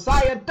 so the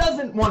Messiah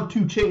doesn't want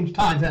to change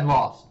times and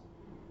laws.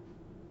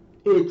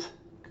 It's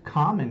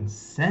common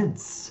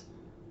sense.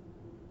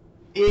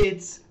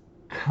 It's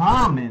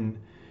common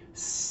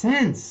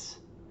sense.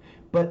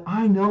 But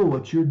I know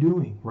what you're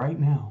doing right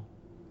now.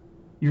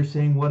 You're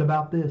saying, what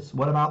about this?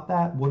 What about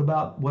that? What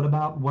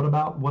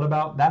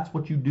about? That's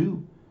what you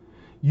do.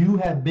 You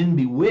have been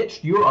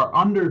bewitched. You are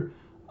under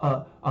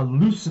a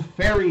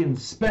Luciferian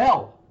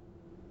spell.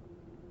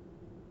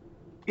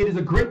 It is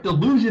a great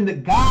delusion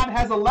that God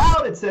has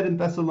allowed, it said in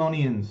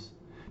Thessalonians,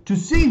 to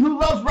see who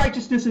loves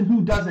righteousness and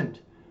who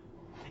doesn't.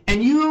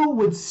 And you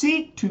would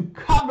seek to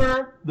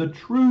cover the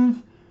truth.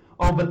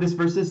 Oh, but this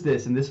verse is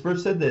this, and this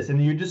verse said this,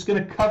 and you're just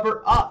going to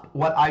cover up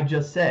what I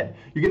just said.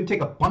 You're going to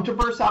take a bunch of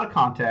verse out of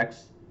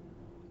context.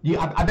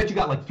 I bet you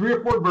got like 3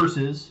 or 4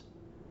 verses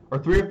or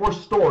 3 or 4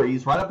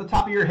 stories right off the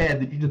top of your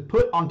head that you just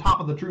put on top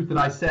of the truth that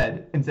I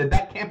said and said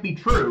that can't be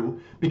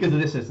true because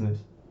of this, this, and this.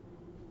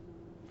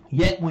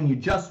 Yet when you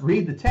just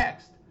read the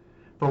text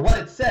for what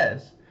it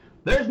says,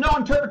 there's no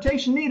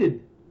interpretation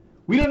needed.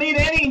 We don't need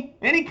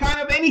any kind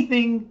of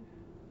anything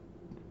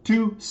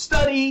to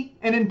study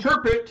and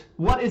interpret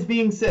what is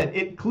being said.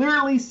 It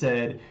clearly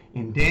said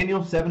in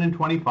Daniel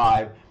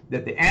 7:25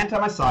 that the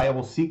anti-Messiah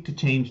will seek to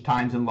change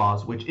times and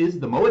laws, which is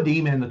the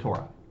Moedim and the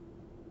Torah.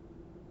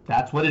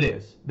 That's what it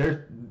is.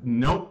 There's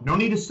no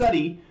need to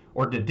study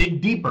or to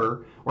dig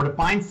deeper or to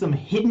find some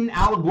hidden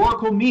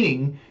allegorical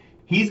meaning.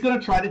 He's going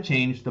to try to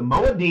change the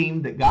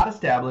Moedim that God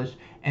established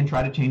and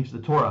try to change the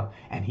Torah.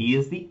 And he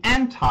is the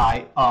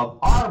anti of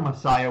our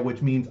Messiah,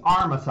 which means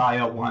our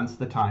Messiah wants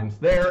the times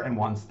there and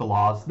wants the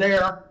laws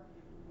there.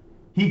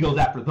 He goes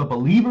after the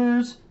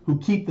believers who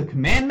keep the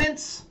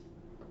commandments.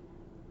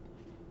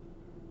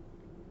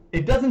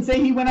 It doesn't say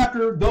he went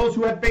after those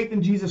who had faith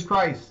in Jesus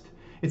Christ.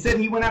 It said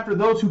he went after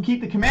those who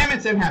keep the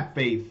commandments and have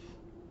faith.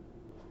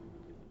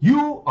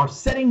 You are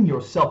setting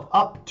yourself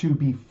up to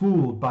be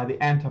fooled by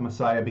the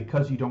anti-Messiah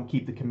because you don't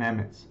keep the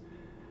commandments.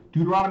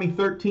 Deuteronomy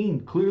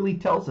 13 clearly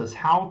tells us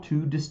how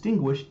to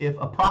distinguish if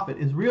a prophet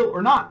is real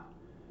or not.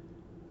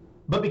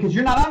 But because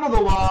you're not under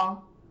the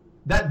law,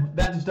 that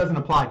just doesn't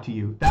apply to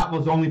you. That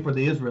was only for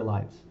the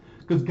Israelites.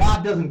 Because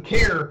God doesn't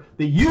care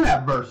that you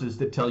have verses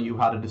that tell you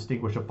how to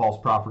distinguish a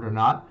false prophet or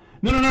not.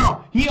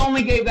 No. He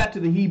only gave that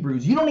to the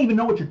Hebrews. You don't even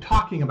know what you're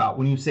talking about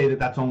when you say that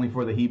that's only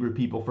for the Hebrew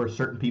people, for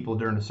certain people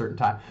during a certain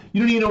time.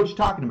 You don't even know what you're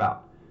talking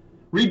about.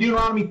 Read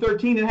Deuteronomy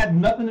 13. It had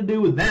nothing to do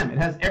with them. It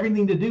has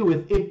everything to do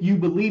with, if you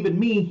believe in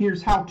me,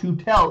 here's how to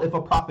tell if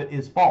a prophet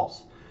is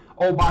false.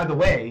 Oh, by the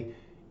way,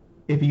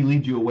 if he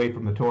leads you away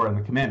from the Torah and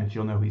the commandments,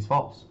 you'll know he's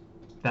false.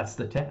 That's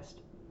the test.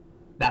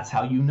 That's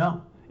how you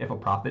know if a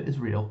prophet is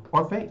real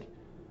or fake.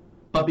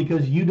 But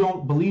because you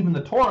don't believe in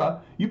the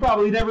Torah, you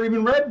probably never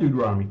even read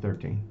Deuteronomy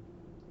 13.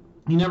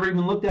 You never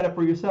even looked at it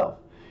for yourself.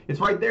 It's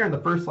right there in the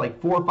first 4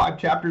 or 5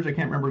 chapters. I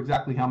can't remember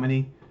exactly how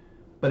many,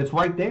 but it's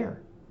right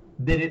there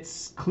that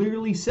it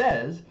clearly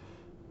says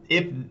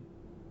if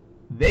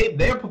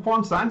they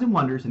perform signs and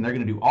wonders and they're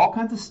going to do all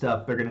kinds of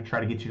stuff, they're going to try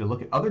to get you to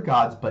look at other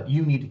gods, but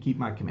you need to keep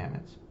my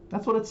commandments.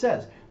 That's what it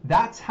says.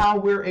 That's how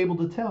we're able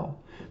to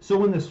tell. So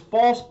when this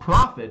false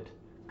prophet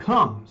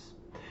comes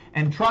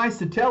and tries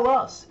to tell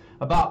us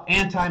about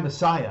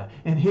anti-Messiah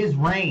and his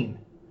reign,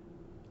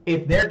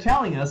 if they're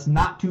telling us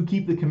not to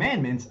keep the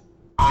commandments,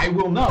 I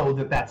will know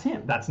that that's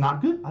him. That's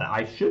not good.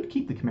 I should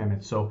keep the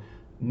commandments. So,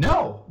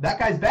 no, that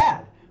guy's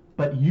bad.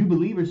 But you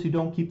believers who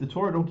don't keep the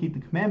Torah, don't keep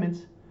the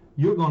commandments,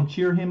 you're going to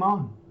cheer him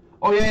on.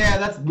 Oh, yeah,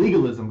 that's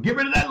legalism. Get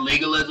rid of that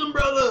legalism,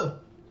 brother.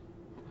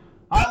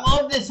 I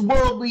love this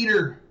world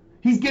leader.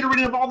 He's getting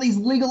rid of all these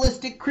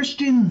legalistic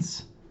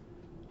Christians.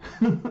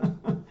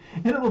 And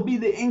it'll be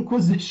the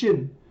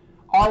Inquisition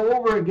all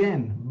over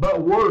again,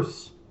 but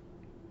worse.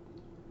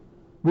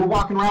 We're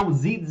walking around with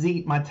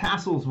zeet. My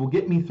tassels will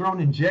get me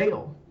thrown in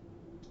jail.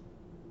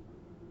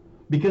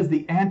 Because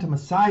the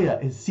anti-Messiah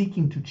is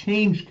seeking to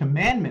change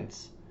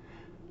commandments.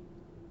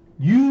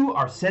 You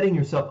are setting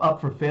yourself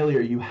up for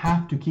failure. You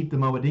have to keep the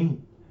Moedim.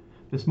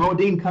 This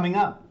Moedim coming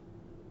up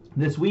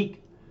this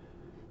week.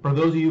 For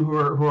those of you who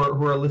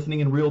are listening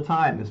in real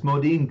time, this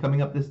Moedim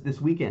coming up this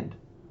weekend.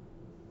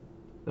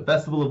 The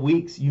Festival of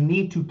Weeks, you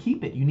need to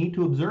keep it. You need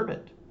to observe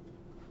it.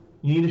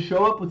 You need to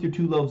show up with your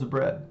 2 loaves of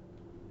bread.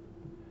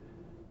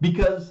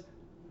 Because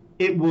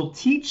it will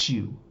teach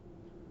you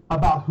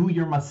about who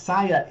your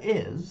Messiah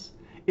is.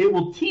 It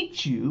will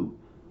teach you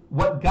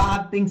what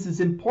God thinks is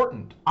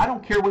important. I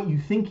don't care what you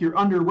think you're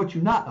under, what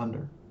you're not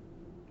under.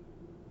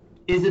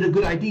 Is it a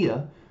good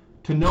idea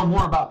to know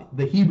more about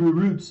the Hebrew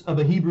roots of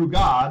a Hebrew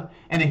God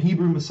and a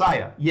Hebrew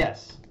Messiah?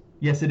 Yes.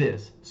 Yes, it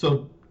is.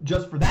 So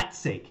just for that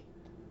sake,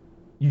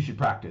 you should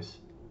practice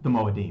the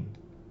Moedim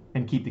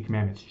and keep the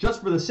commandments.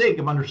 Just for the sake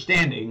of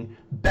understanding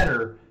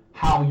better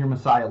how your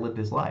Messiah lived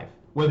his life,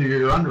 whether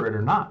you're under it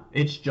or not.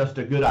 It's just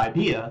a good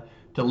idea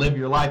to live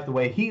your life the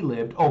way he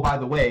lived. Oh, by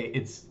the way,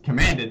 it's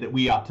commanded that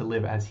we ought to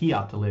live as he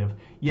ought to live.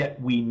 Yet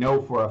we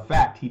know for a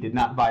fact he did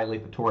not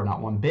violate the Torah,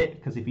 not one bit,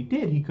 because if he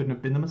did, he couldn't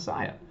have been the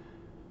Messiah.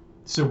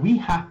 So we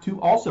have to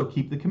also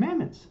keep the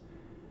commandments.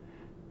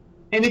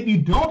 And if you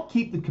don't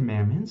keep the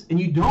commandments and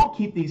you don't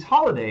keep these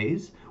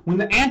holidays, when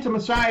the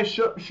anti-Messiah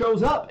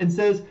shows up and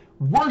says,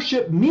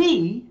 worship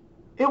me,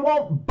 it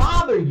won't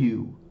bother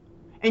you.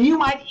 And you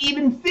might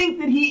even think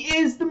that he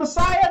is the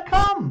Messiah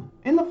come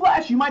in the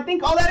flesh. You might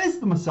think, oh, that is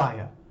the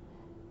Messiah.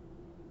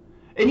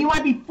 And you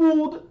might be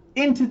fooled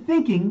into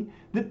thinking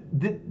that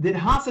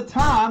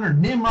Hasatan or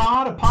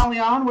Nimrod,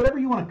 Apollyon, whatever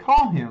you want to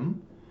call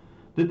him,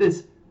 that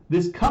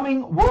this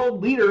coming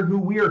world leader who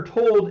we are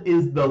told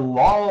is the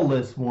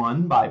lawless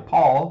one by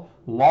Paul,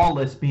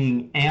 lawless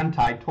being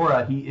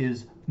anti-Torah, he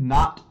is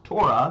not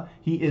Torah,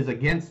 he is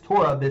against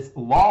Torah, this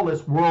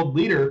lawless world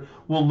leader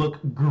will look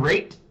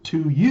great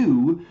to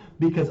you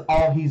because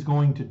all he's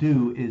going to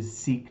do is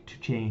seek to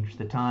change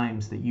the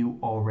times that you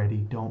already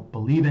don't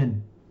believe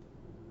in.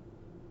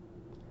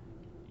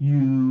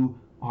 You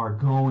are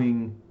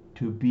going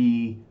to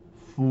be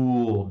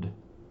fooled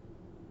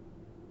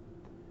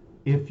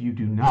if you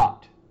do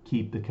not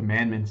keep the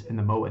commandments and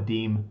the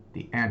Moedim.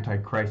 The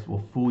Antichrist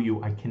will fool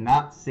you. I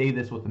cannot say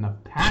this with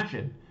enough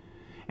passion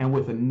and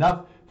with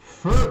enough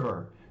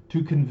fervor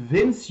to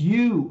convince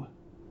you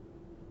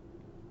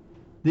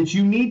that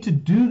you need to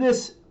do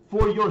this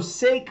for your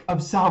sake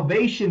of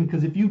salvation,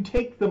 because if you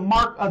take the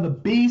mark of the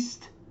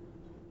beast,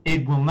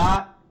 it will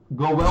not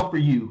go well for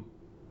you.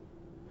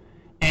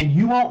 And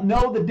you won't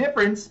know the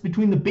difference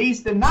between the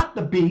beast and not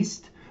the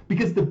beast,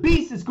 because the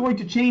beast is going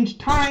to change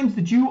times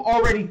that you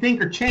already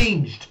think are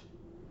changed.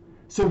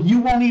 So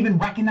you won't even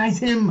recognize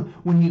him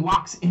when he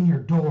walks in your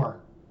door.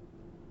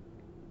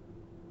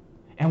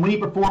 And when he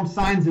performs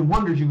signs and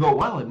wonders, you go,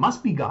 well, it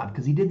must be God,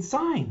 because he did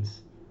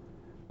signs.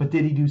 But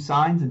did he do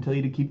signs and tell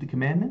you to keep the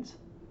commandments?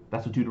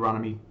 That's what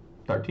Deuteronomy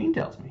 13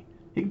 tells me.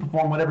 He can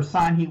perform whatever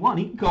sign he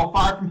wants. He can call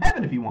fire from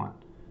heaven if he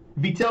wants.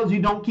 If he tells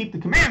you don't keep the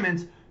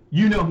commandments,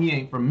 you know he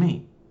ain't from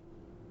me.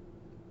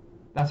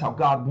 That's how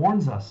God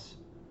warns us.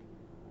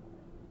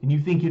 And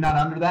you think you're not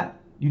under that?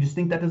 You just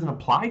think that doesn't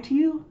apply to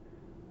you?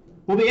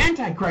 Well, the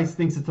Antichrist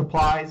thinks it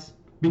applies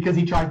because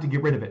he tries to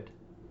get rid of it.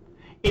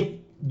 If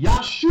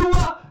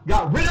Yeshua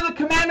got rid of the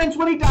commandments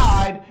when he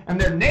died, and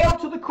they're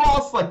nailed to the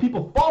cross like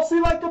people falsely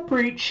like to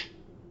preach,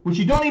 which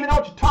you don't even know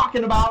what you're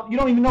talking about. You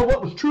don't even know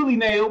what was truly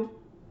nailed.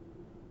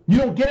 You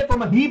don't get it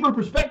from a Hebrew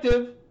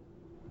perspective.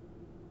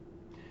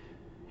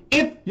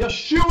 If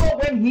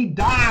Yeshua, when he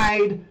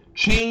died,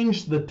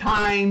 changed the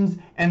times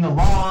and the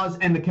laws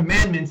and the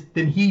commandments,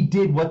 then he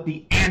did what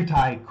the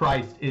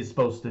Antichrist is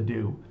supposed to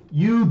do.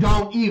 You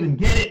don't even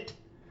get it.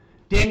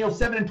 Daniel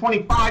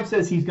 7:25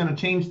 says he's going to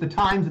change the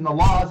times and the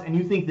laws, and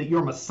you think that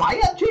your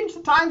Messiah changed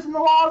the times and the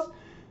laws?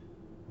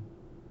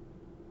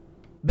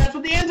 That's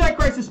what the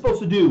Antichrist is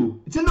supposed to do.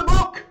 It's in the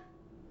book.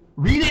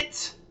 Read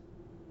it.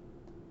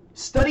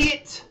 Study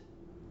it.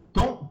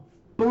 Don't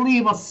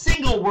believe a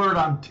single word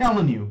I'm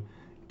telling you.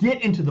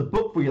 Get into the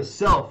book for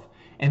yourself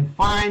and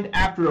find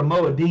after a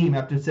Moedim,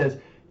 after it says,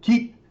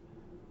 keep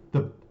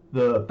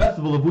the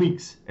Festival of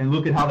Weeks, and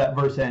look at how that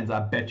verse ends. I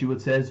bet you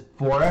it says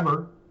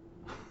forever.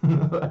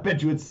 I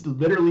bet you it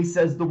literally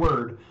says the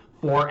word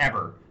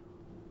forever,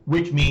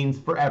 which means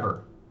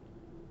forever.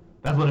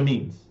 That's what it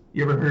means.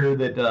 You ever heard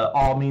that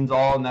all means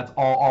all, and that's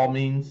all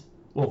means?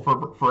 Well,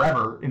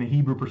 forever, in a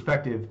Hebrew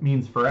perspective,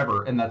 means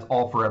forever, and that's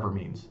all forever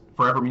means.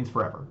 Forever means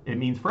forever. It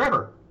means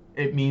forever.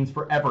 It means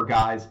forever,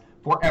 guys.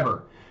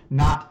 Forever.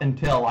 Not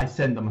until I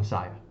send the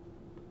Messiah.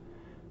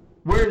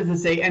 Where does it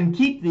say, and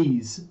keep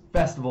these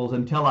festivals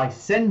until I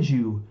send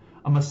you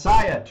a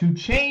Messiah to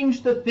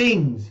change the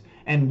things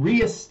and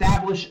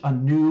reestablish a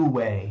new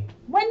way?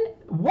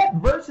 What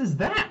verse is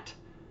that?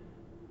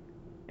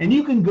 And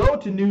you can go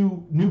to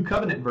new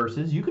covenant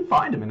verses. You can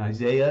find them in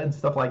Isaiah and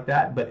stuff like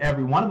that. But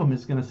every one of them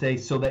is going to say,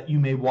 so that you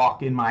may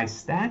walk in my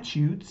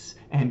statutes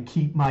and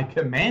keep my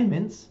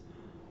commandments.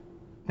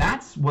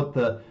 That's what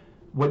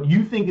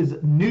you think is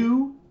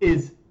new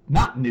is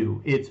not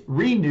new. It's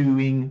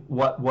renewing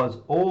what was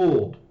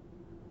old.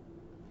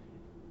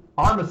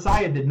 Our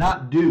Messiah did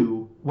not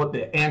do what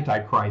the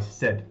Antichrist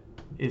said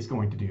is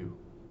going to do.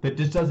 That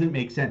just doesn't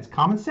make sense.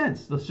 Common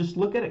sense. Let's just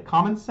look at it.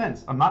 Common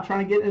sense. I'm not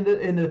trying to get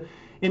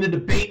in a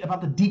debate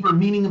about the deeper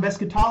meaning of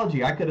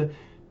eschatology. I could have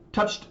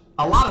touched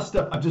a lot of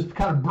stuff I've just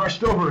kind of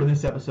brushed over in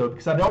this episode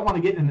because I don't want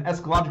to get in an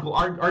eschatological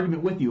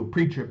argument with you.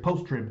 Pre-trib,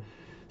 post-trib,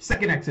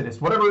 second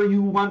Exodus, whatever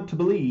you want to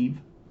believe.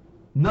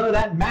 None of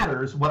that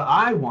matters. What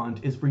I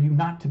want is for you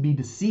not to be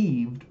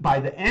deceived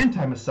by the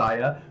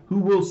anti-Messiah who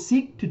will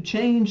seek to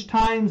change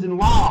times and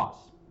laws.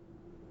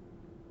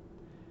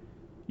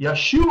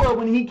 Yeshua,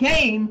 when he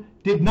came,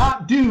 did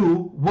not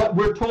do what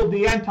we're told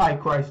the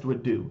Antichrist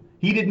would do.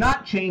 He did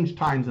not change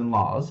times and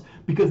laws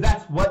because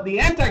that's what the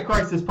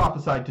Antichrist is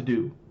prophesied to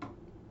do.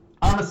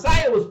 Our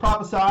Messiah was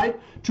prophesied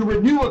to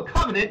renew a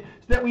covenant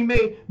so that we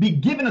may be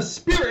given a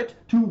spirit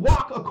to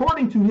walk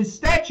according to his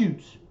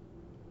statutes.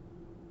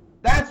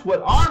 That's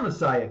what our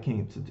Messiah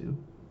came to do.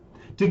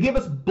 To give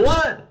us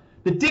blood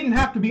that didn't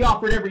have to be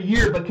offered every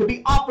year, but could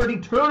be offered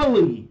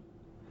eternally.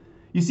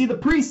 You see, the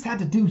priest had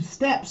to do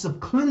steps of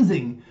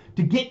cleansing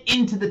to get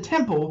into the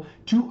temple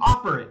to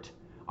offer it.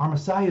 Our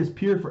Messiah is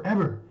pure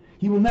forever.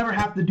 He will never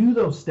have to do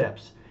those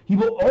steps. He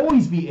will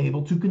always be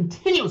able to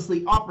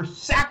continuously offer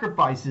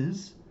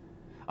sacrifices,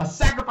 a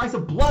sacrifice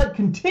of blood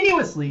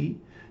continuously,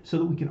 so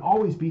that we can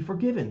always be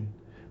forgiven.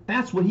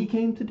 That's what he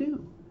came to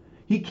do.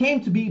 He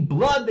came to be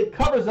blood that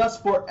covers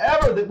us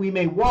forever, that we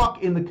may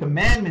walk in the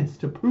commandments,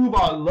 to prove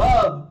our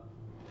love,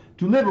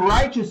 to live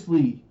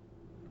righteously.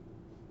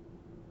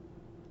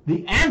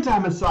 The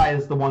anti-Messiah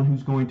is the one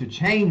who's going to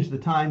change the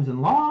times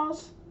and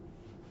laws,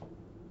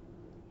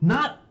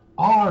 not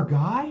our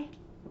guy.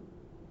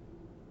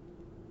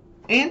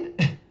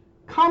 And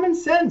common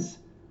sense.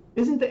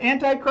 Isn't the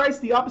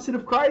Antichrist the opposite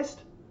of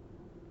Christ?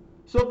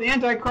 So if the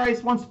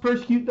Antichrist wants to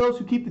persecute those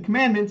who keep the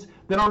commandments,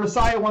 then our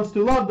Messiah wants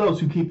to love those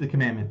who keep the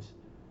commandments.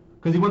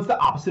 Because he wants the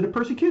opposite of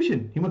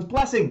persecution. He wants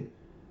blessing.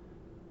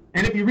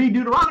 And if you read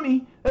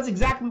Deuteronomy, that's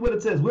exactly what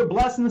it says. We're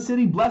blessed in the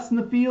city, blessed in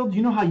the field.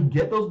 You know how you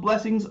get those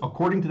blessings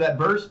according to that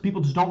verse?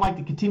 People just don't like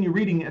to continue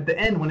reading at the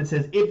end when it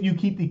says, if you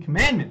keep the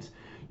commandments.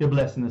 You're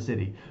blessed in the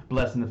city,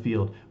 blessed in the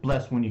field,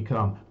 blessed when you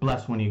come,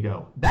 blessed when you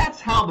go. That's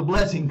how the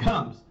blessing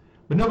comes.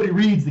 But nobody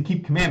reads the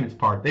keep commandments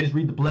part. They just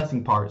read the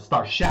blessing part,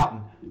 start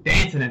shouting,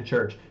 dancing in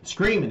church,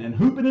 screaming and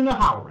hooping and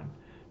hollering,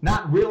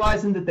 not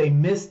realizing that they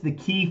missed the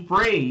key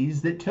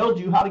phrase that tells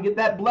you how to get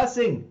that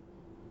blessing.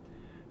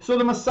 So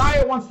the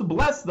Messiah wants to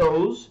bless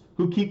those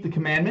who keep the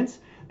commandments.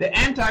 The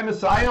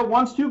anti-Messiah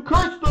wants to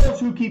curse those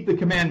who keep the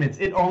commandments.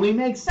 It only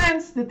makes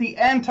sense that the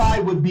anti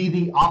would be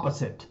the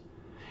opposite.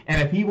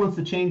 And if he wants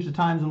to change the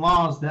times and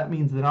laws, that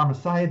means that our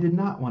Messiah did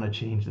not want to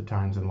change the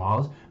times and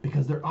laws,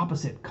 because they're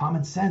opposite.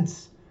 Common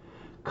sense.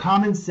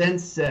 Common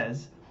sense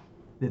says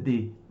that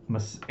the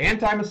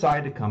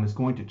anti-Messiah to come is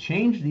going to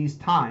change these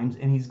times,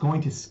 and he's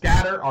going to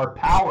scatter our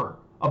power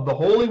of the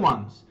holy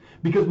ones,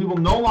 because we will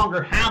no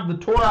longer have the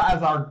Torah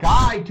as our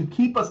guide to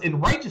keep us in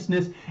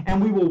righteousness,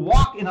 and we will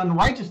walk in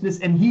unrighteousness,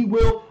 and he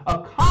will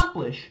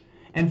accomplish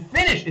and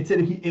finish. It said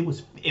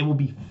it will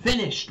be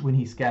finished when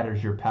he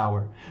scatters your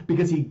power,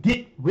 because he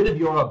get rid of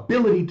your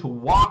ability to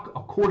walk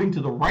according to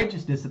the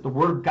righteousness that the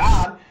Word of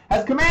God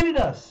has commanded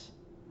us.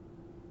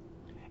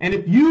 And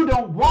if you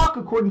don't walk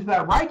according to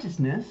that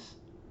righteousness,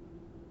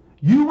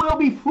 you will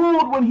be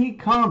fooled when he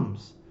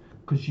comes,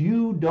 because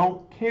you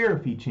don't care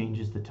if he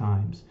changes the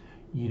times.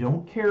 You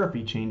don't care if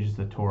he changes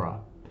the Torah.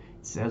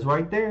 It says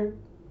right there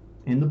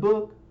in the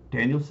book,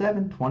 Daniel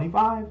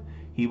 7:25,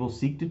 he will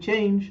seek to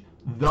change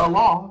the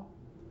law.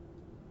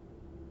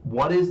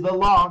 What is the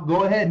law?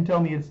 Go ahead and tell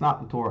me it's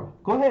not the Torah.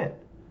 Go ahead.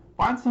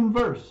 Find some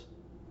verse.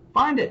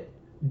 Find it.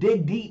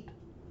 Dig deep.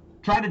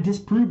 Try to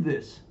disprove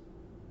this.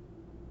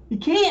 You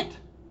can't.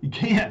 You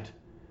can't.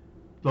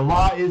 The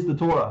law is the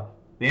Torah.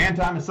 The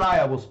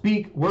anti-Messiah will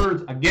speak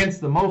words against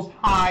the Most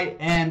High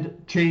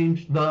and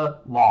change the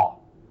law.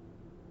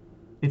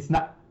 It's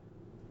not,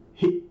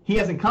 he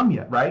hasn't come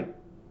yet, right?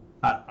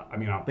 I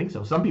mean, I don't think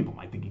so. Some people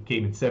might think he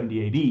came in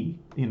 70 AD.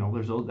 You know,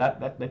 there's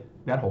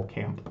that whole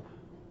camp.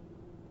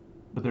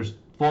 But there's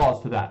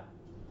flaws to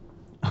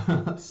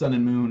that. Sun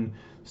and moon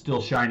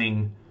still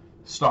shining.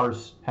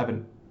 Stars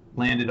haven't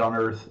landed on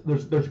Earth.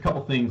 There's a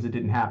couple things that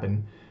didn't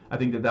happen. I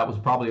think that was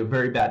probably a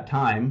very bad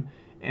time.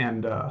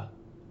 And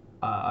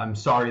I'm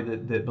sorry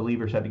that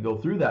believers had to go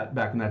through that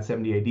back in that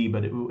 70 AD.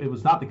 But it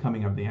was not the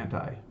coming of the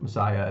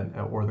anti-Messiah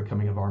or the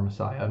coming of our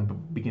Messiah and the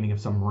beginning of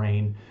some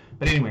reign.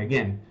 But anyway,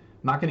 again,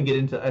 I'm not going to get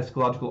into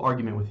eschatological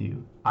argument with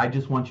you. I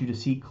just want you to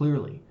see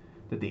clearly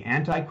that the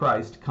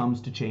Antichrist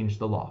comes to change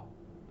the law.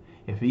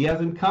 If he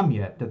hasn't come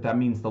yet, that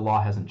means the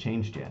law hasn't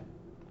changed yet.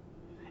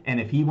 And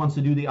if he wants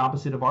to do the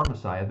opposite of our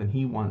Messiah, then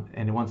he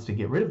wants to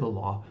get rid of the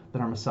law,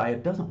 then our Messiah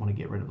doesn't want to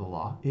get rid of the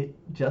law. It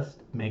just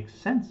makes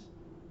sense.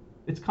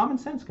 It's common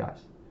sense, guys.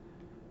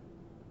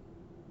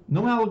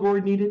 No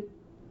allegory needed.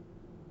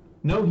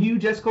 No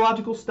huge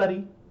eschatological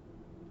study.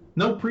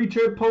 No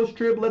pre-trib,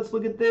 post-trib, let's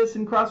look at this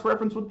and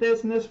cross-reference with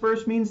this, and this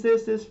verse means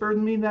this verse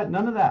means that.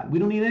 None of that. We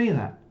don't need any of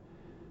that.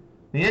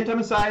 The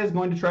anti-Messiah is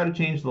going to try to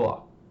change the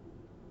law.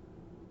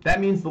 That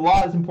means the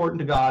law is important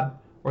to God,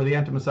 or the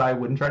anti-Messiah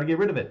wouldn't try to get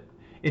rid of it.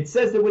 It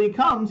says that when he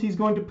comes, he's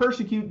going to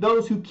persecute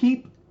those who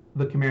keep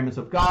the commandments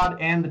of God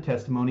and the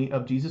testimony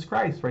of Jesus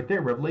Christ. Right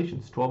there,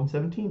 Revelations 12 and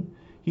 17.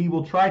 He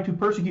will try to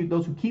persecute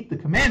those who keep the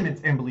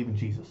commandments and believe in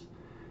Jesus.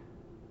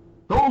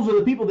 Those are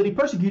the people that he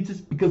persecutes,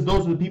 because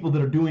those are the people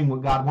that are doing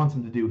what God wants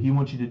them to do. He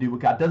wants you to do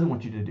what God doesn't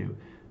want you to do.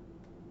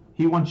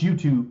 He wants you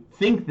to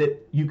think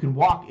that you can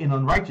walk in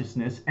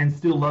unrighteousness and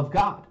still love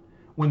God,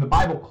 when the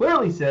Bible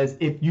clearly says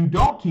if you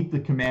don't keep the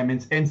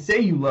commandments and say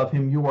you love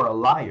him, you are a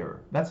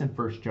liar. That's in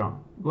 1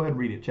 John. Go ahead and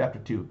read it, chapter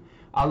 2.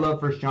 I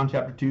love 1 John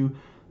chapter 2.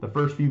 The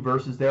first few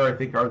verses there, I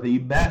think, are the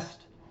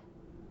best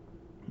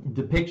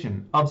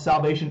depiction of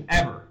salvation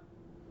ever.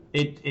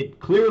 It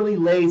clearly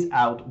lays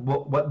out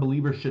what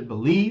believers should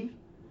believe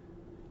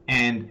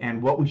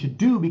and what we should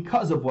do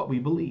because of what we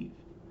believe.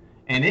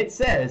 And it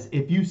says,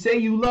 if you say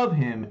you love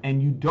him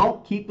and you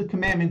don't keep the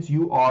commandments,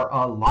 you are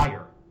a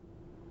liar.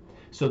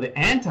 So the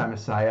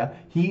anti-Messiah,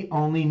 he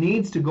only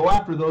needs to go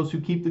after those who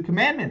keep the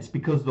commandments,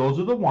 because those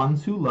are the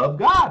ones who love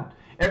God.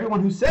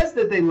 Everyone who says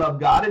that they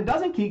love God and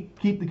doesn't keep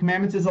the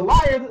commandments is a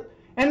liar,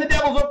 and the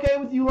devil's okay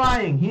with you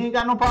lying. He ain't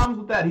got no problems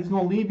with that. He's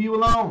going to leave you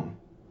alone.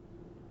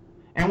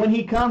 And when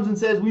he comes and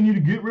says, we need to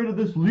get rid of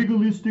this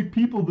legalistic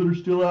people that are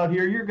still out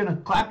here, you're going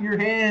to clap your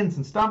hands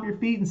and stomp your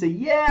feet and say,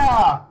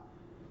 yeah,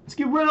 let's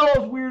get rid of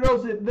those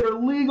weirdos that are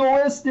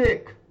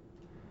legalistic.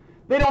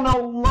 They don't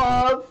know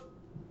love.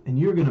 And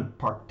you're going to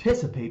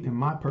participate in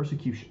my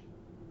persecution,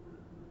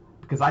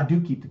 because I do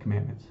keep the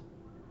commandments.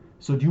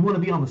 So do you want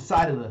to be on the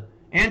side of the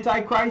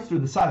Antichrist or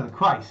the side of the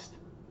Christ?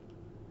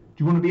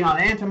 Do you want to be on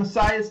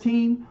anti-Messiah's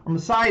team or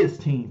Messiah's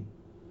team?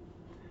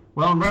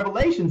 Well, in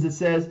Revelations it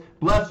says,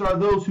 blessed are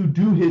those who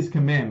do his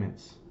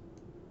commandments,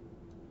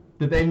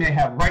 that they may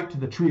have right to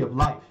the tree of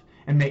life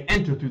and may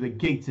enter through the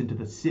gates into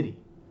the city.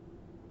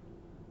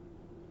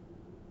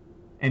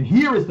 And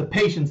here is the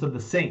patience of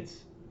the saints.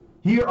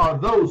 Here are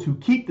those who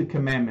keep the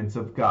commandments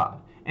of God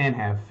and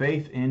have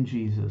faith in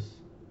Jesus.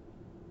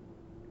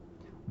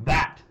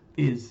 That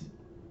is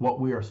what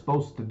we are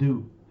supposed to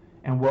do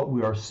and what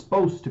we are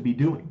supposed to be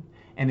doing.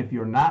 And if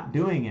you're not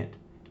doing it,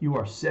 you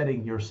are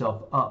setting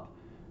yourself up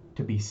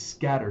to be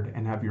scattered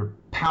and have your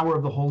power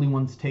of the Holy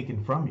Ones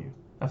taken from you.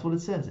 That's what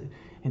it says.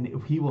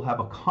 And he will have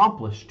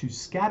accomplished to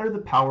scatter the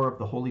power of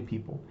the holy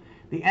people.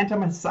 The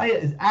anti-Messiah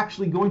is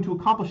actually going to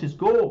accomplish his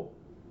goal.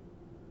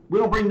 We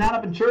don't bring that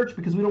up in church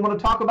because we don't want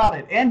to talk about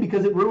it, and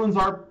because it ruins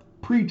our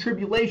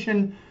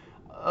pre-tribulation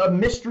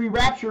mystery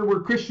rapture where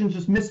Christians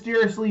just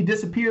mysteriously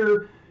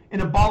disappear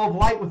in a ball of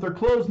light with their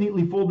clothes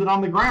neatly folded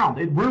on the ground.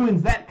 It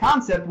ruins that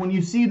concept when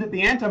you see that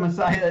the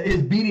anti-Messiah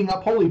is beating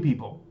up holy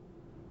people.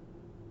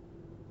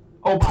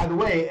 Oh, by the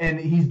way, and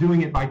he's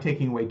doing it by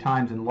taking away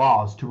times and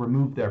laws to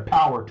remove their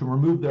power, to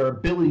remove their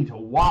ability to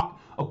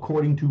walk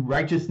according to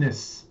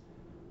righteousness,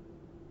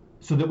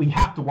 so that we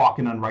have to walk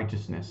in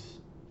unrighteousness.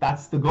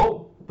 That's the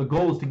goal. The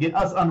goal is to get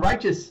us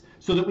unrighteous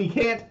so that we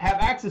can't have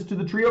access to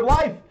the tree of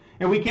life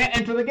and we can't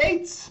enter the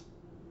gates.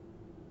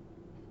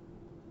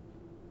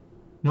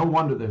 No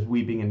wonder there's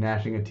weeping and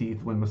gnashing of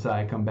teeth when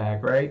Messiah come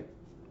back, right?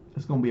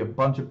 There's going to be a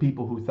bunch of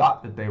people who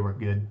thought that they were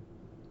good.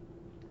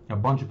 A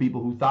bunch of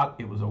people who thought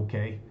it was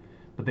okay.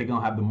 But they're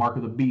going to have the mark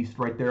of the beast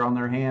right there on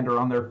their hand or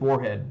on their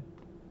forehead.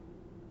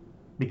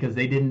 Because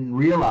they didn't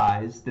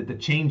realize that the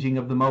changing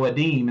of the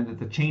Moedim and that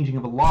the changing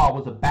of the law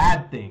was a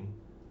bad thing.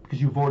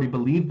 Because you've already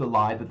believed the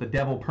lie that the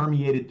devil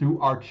permeated through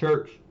our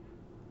church.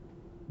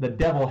 The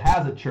devil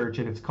has a church,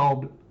 and it's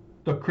called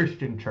the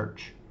Christian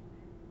church.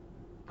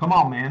 Come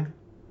on, man.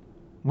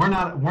 We're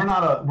not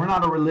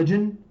a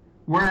religion.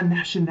 We're a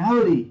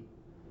nationality.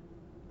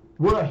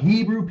 We're a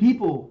Hebrew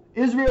people,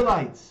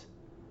 Israelites,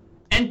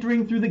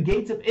 entering through the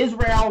gates of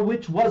Israel,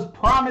 which was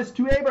promised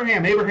to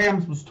Abraham.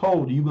 Abraham was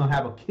told, you're going to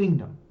have a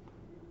kingdom.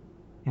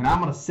 And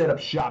I'm going to set up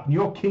shop, and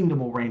your kingdom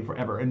will reign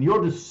forever, and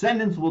your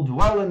descendants will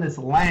dwell in this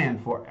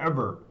land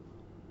forever.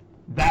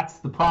 That's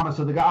the promise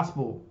of the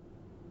gospel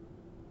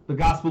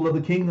of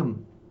the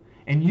kingdom.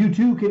 And you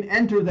too can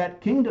enter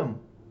that kingdom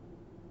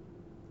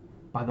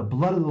by the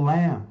blood of the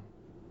Lamb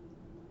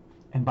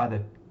and by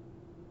the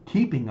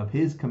keeping of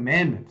his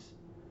commandments,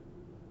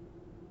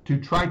 to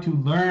try to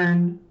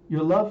learn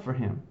your love for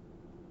him.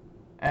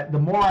 The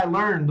more I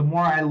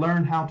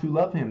learn how to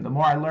love him. The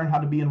more I learn how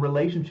to be in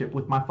relationship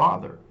with my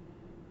Father.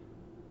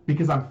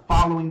 Because I'm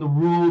following the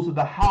rules of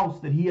the house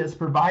that he has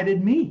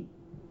provided me.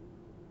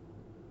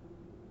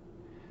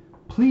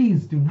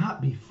 Please do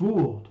not be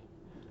fooled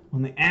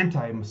when the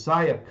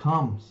anti-Messiah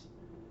comes.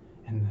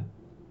 And the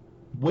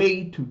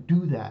way to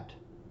do that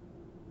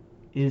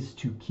is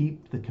to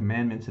keep the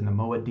commandments in the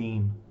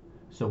Moedim.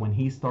 So when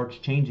he starts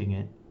changing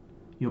it,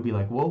 you'll be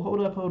like, whoa,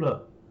 hold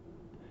up.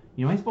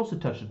 You ain't supposed to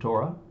touch the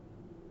Torah.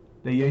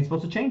 You ain't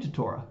supposed to change the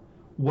Torah.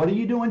 What are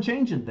you doing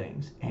changing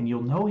things? And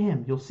you'll know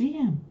him. You'll see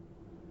him.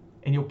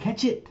 And you'll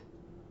catch it.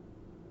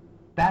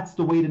 That's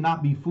the way to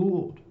not be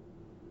fooled.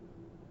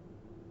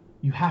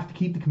 You have to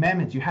keep the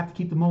commandments. You have to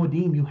keep the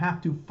Moedim. You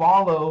have to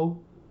follow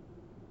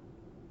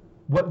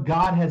what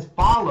God has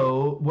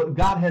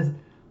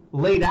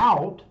laid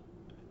out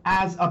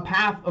as a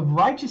path of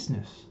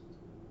righteousness.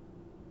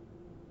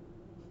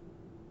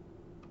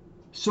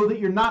 So that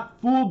you're not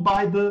fooled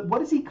by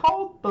what is he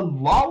called? The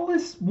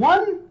lawless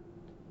one?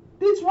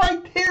 It's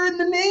right there in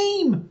the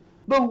name.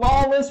 The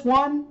lawless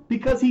one,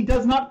 because he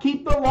does not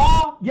keep the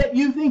law, yet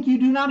you think you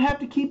do not have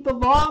to keep the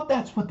law.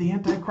 That's what the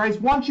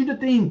Antichrist wants you to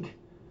think.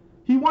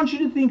 He wants you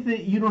to think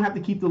that you don't have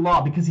to keep the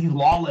law because he's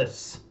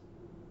lawless.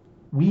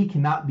 We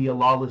cannot be a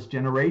lawless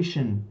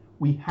generation.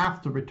 We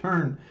have to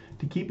return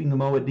to keeping the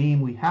Moedim.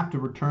 We have to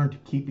return to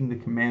keeping the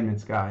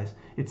commandments, guys.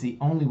 It's the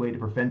only way to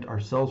prevent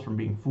ourselves from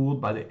being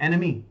fooled by the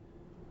enemy.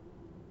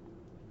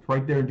 It's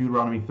right there in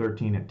Deuteronomy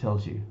 13. It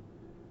tells you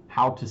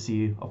how to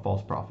see a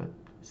false prophet.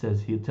 It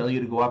says he'll tell you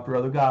to go after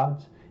other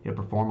gods. He'll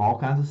perform all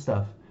kinds of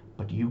stuff.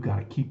 But you got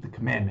to keep the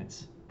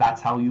commandments. That's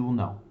how you will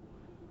know.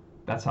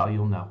 That's how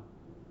you'll know.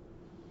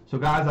 So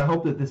guys, I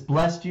hope that this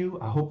blessed you.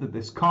 I hope that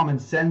this common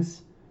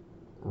sense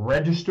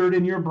registered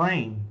in your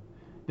brain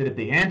that if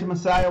the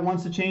anti-Messiah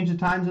wants to change the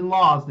times and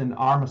laws, then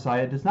our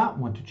Messiah does not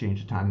want to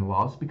change the time and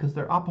laws, because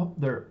they're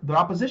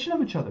opposition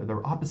of each other.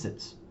 They're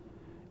opposites.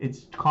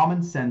 It's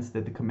common sense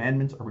that the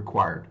commandments are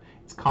required.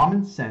 It's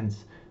common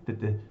sense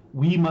that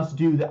we must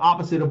do the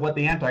opposite of what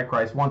the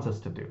Antichrist wants us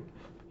to do.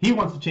 He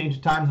wants to change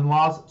the times and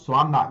laws, so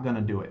I'm not going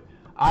to do it.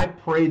 I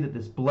pray that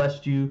this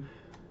blessed you.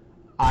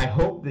 I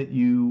hope that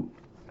you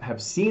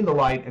have seen the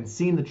light and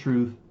seen the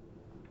truth.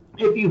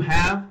 If you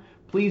have,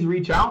 please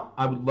reach out.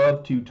 I would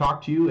love to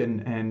talk to you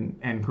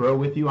and grow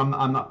with you.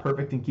 I'm not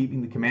perfect in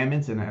keeping the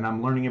commandments, and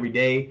I'm learning every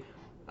day.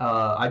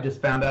 I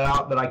just found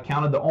out that I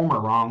counted the Omer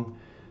wrong.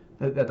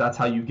 That's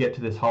how you get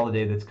to this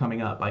holiday that's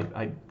coming up.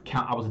 I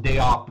was a day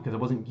off because I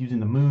wasn't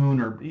using the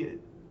moon. Or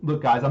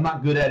look, guys, I'm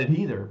not good at it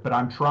either, but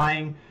I'm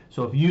trying.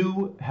 So if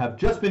you have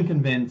just been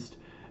convinced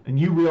and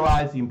you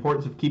realize the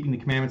importance of keeping the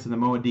commandments in the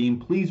Moedim,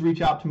 please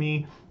reach out to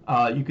me.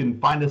 You can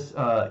find us,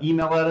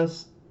 email at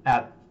us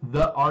at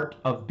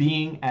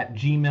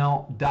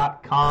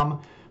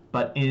theartofbeing@gmail.com.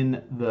 But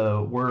in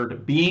the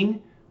word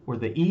being, where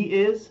the E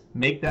is,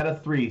 make that a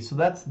 3. So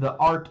that's the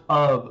art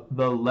of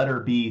the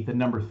letter B, the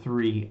number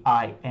 3,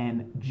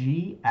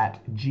 ING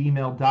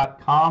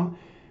 @gmail.com.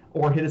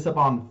 Or hit us up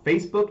on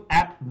Facebook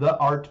at The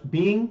Art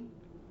Being,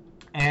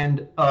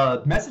 and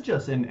message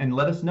us and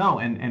let us know.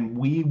 And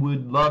we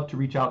would love to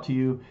reach out to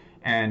you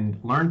and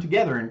learn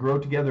together and grow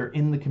together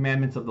in the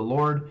commandments of the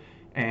Lord.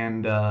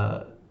 And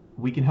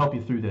we can help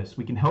you through this.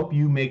 We can help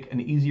you make an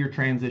easier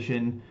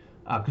transition,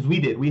 because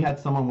we had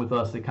someone with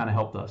us that kind of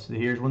helped us.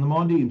 Here's when the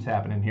Moedim's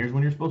happening. Here's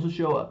when you're supposed to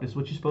show up. This is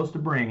what you're supposed to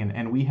bring.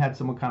 And we had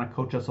someone kind of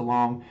coach us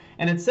along.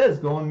 And it says,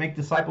 go and make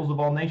disciples of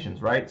all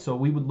nations, right? So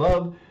we would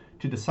love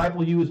to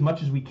disciple you as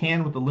much as we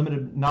can with the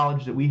limited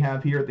knowledge that we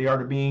have here at The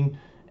Art of Being,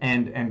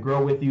 and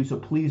grow with you. So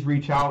please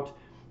reach out.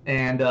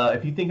 And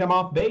if you think I'm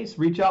off base,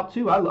 reach out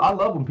too. I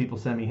love when people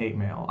send me hate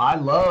mail. I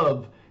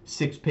love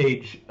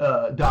 6-page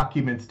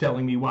documents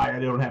telling me why I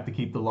don't have to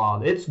keep the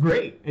law. It's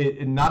great.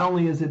 It not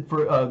only is it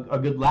for a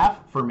good laugh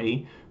for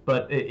me,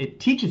 but it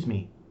teaches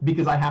me,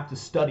 because I have to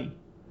study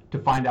to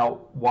find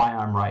out why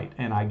I'm right,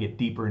 and I get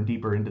deeper and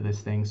deeper into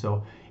this thing.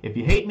 So if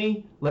you hate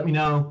me, let me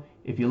know.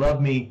 If you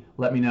love me,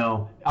 let me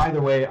know.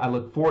 Either way, I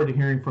look forward to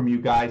hearing from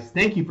you guys.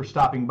 Thank you for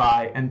stopping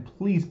by, and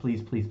please,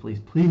 please, please, please,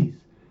 please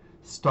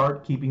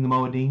start keeping the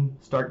Moedim.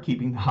 Start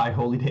keeping the high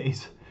holy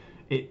days.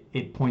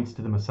 It points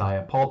to the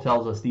Messiah. Paul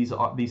tells us these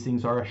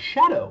things are a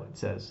shadow, it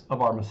says,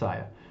 of our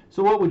Messiah.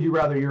 So what would you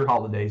rather your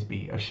holidays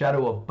be? A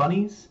shadow of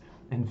bunnies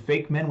and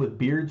fake men with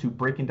beards who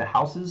break into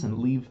houses and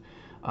leave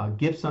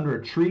gifts under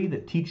a tree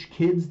that teach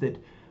kids that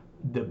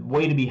the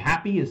way to be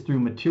happy is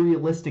through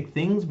materialistic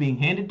things being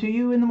handed to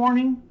you in the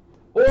morning?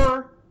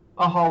 Or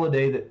a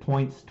holiday that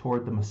points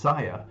toward the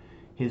Messiah,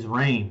 his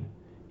reign,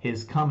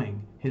 his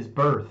coming, his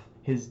birth,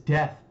 his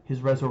death,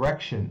 his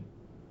resurrection?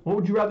 What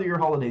would you rather your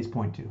holidays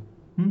point to?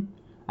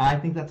 I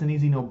think that's an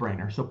easy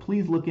no-brainer. So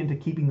please look into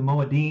keeping the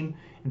Moedim,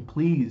 and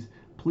please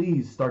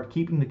start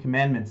keeping the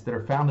commandments that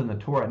are found in the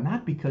Torah,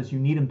 not because you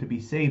need them to be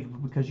saved,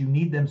 but because you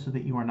need them so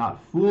that you are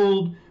not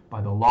fooled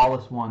by the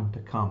lawless one to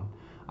come.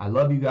 I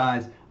love you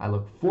guys. I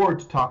look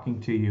forward to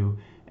talking to you,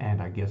 and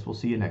I guess we'll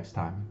see you next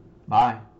time. Bye.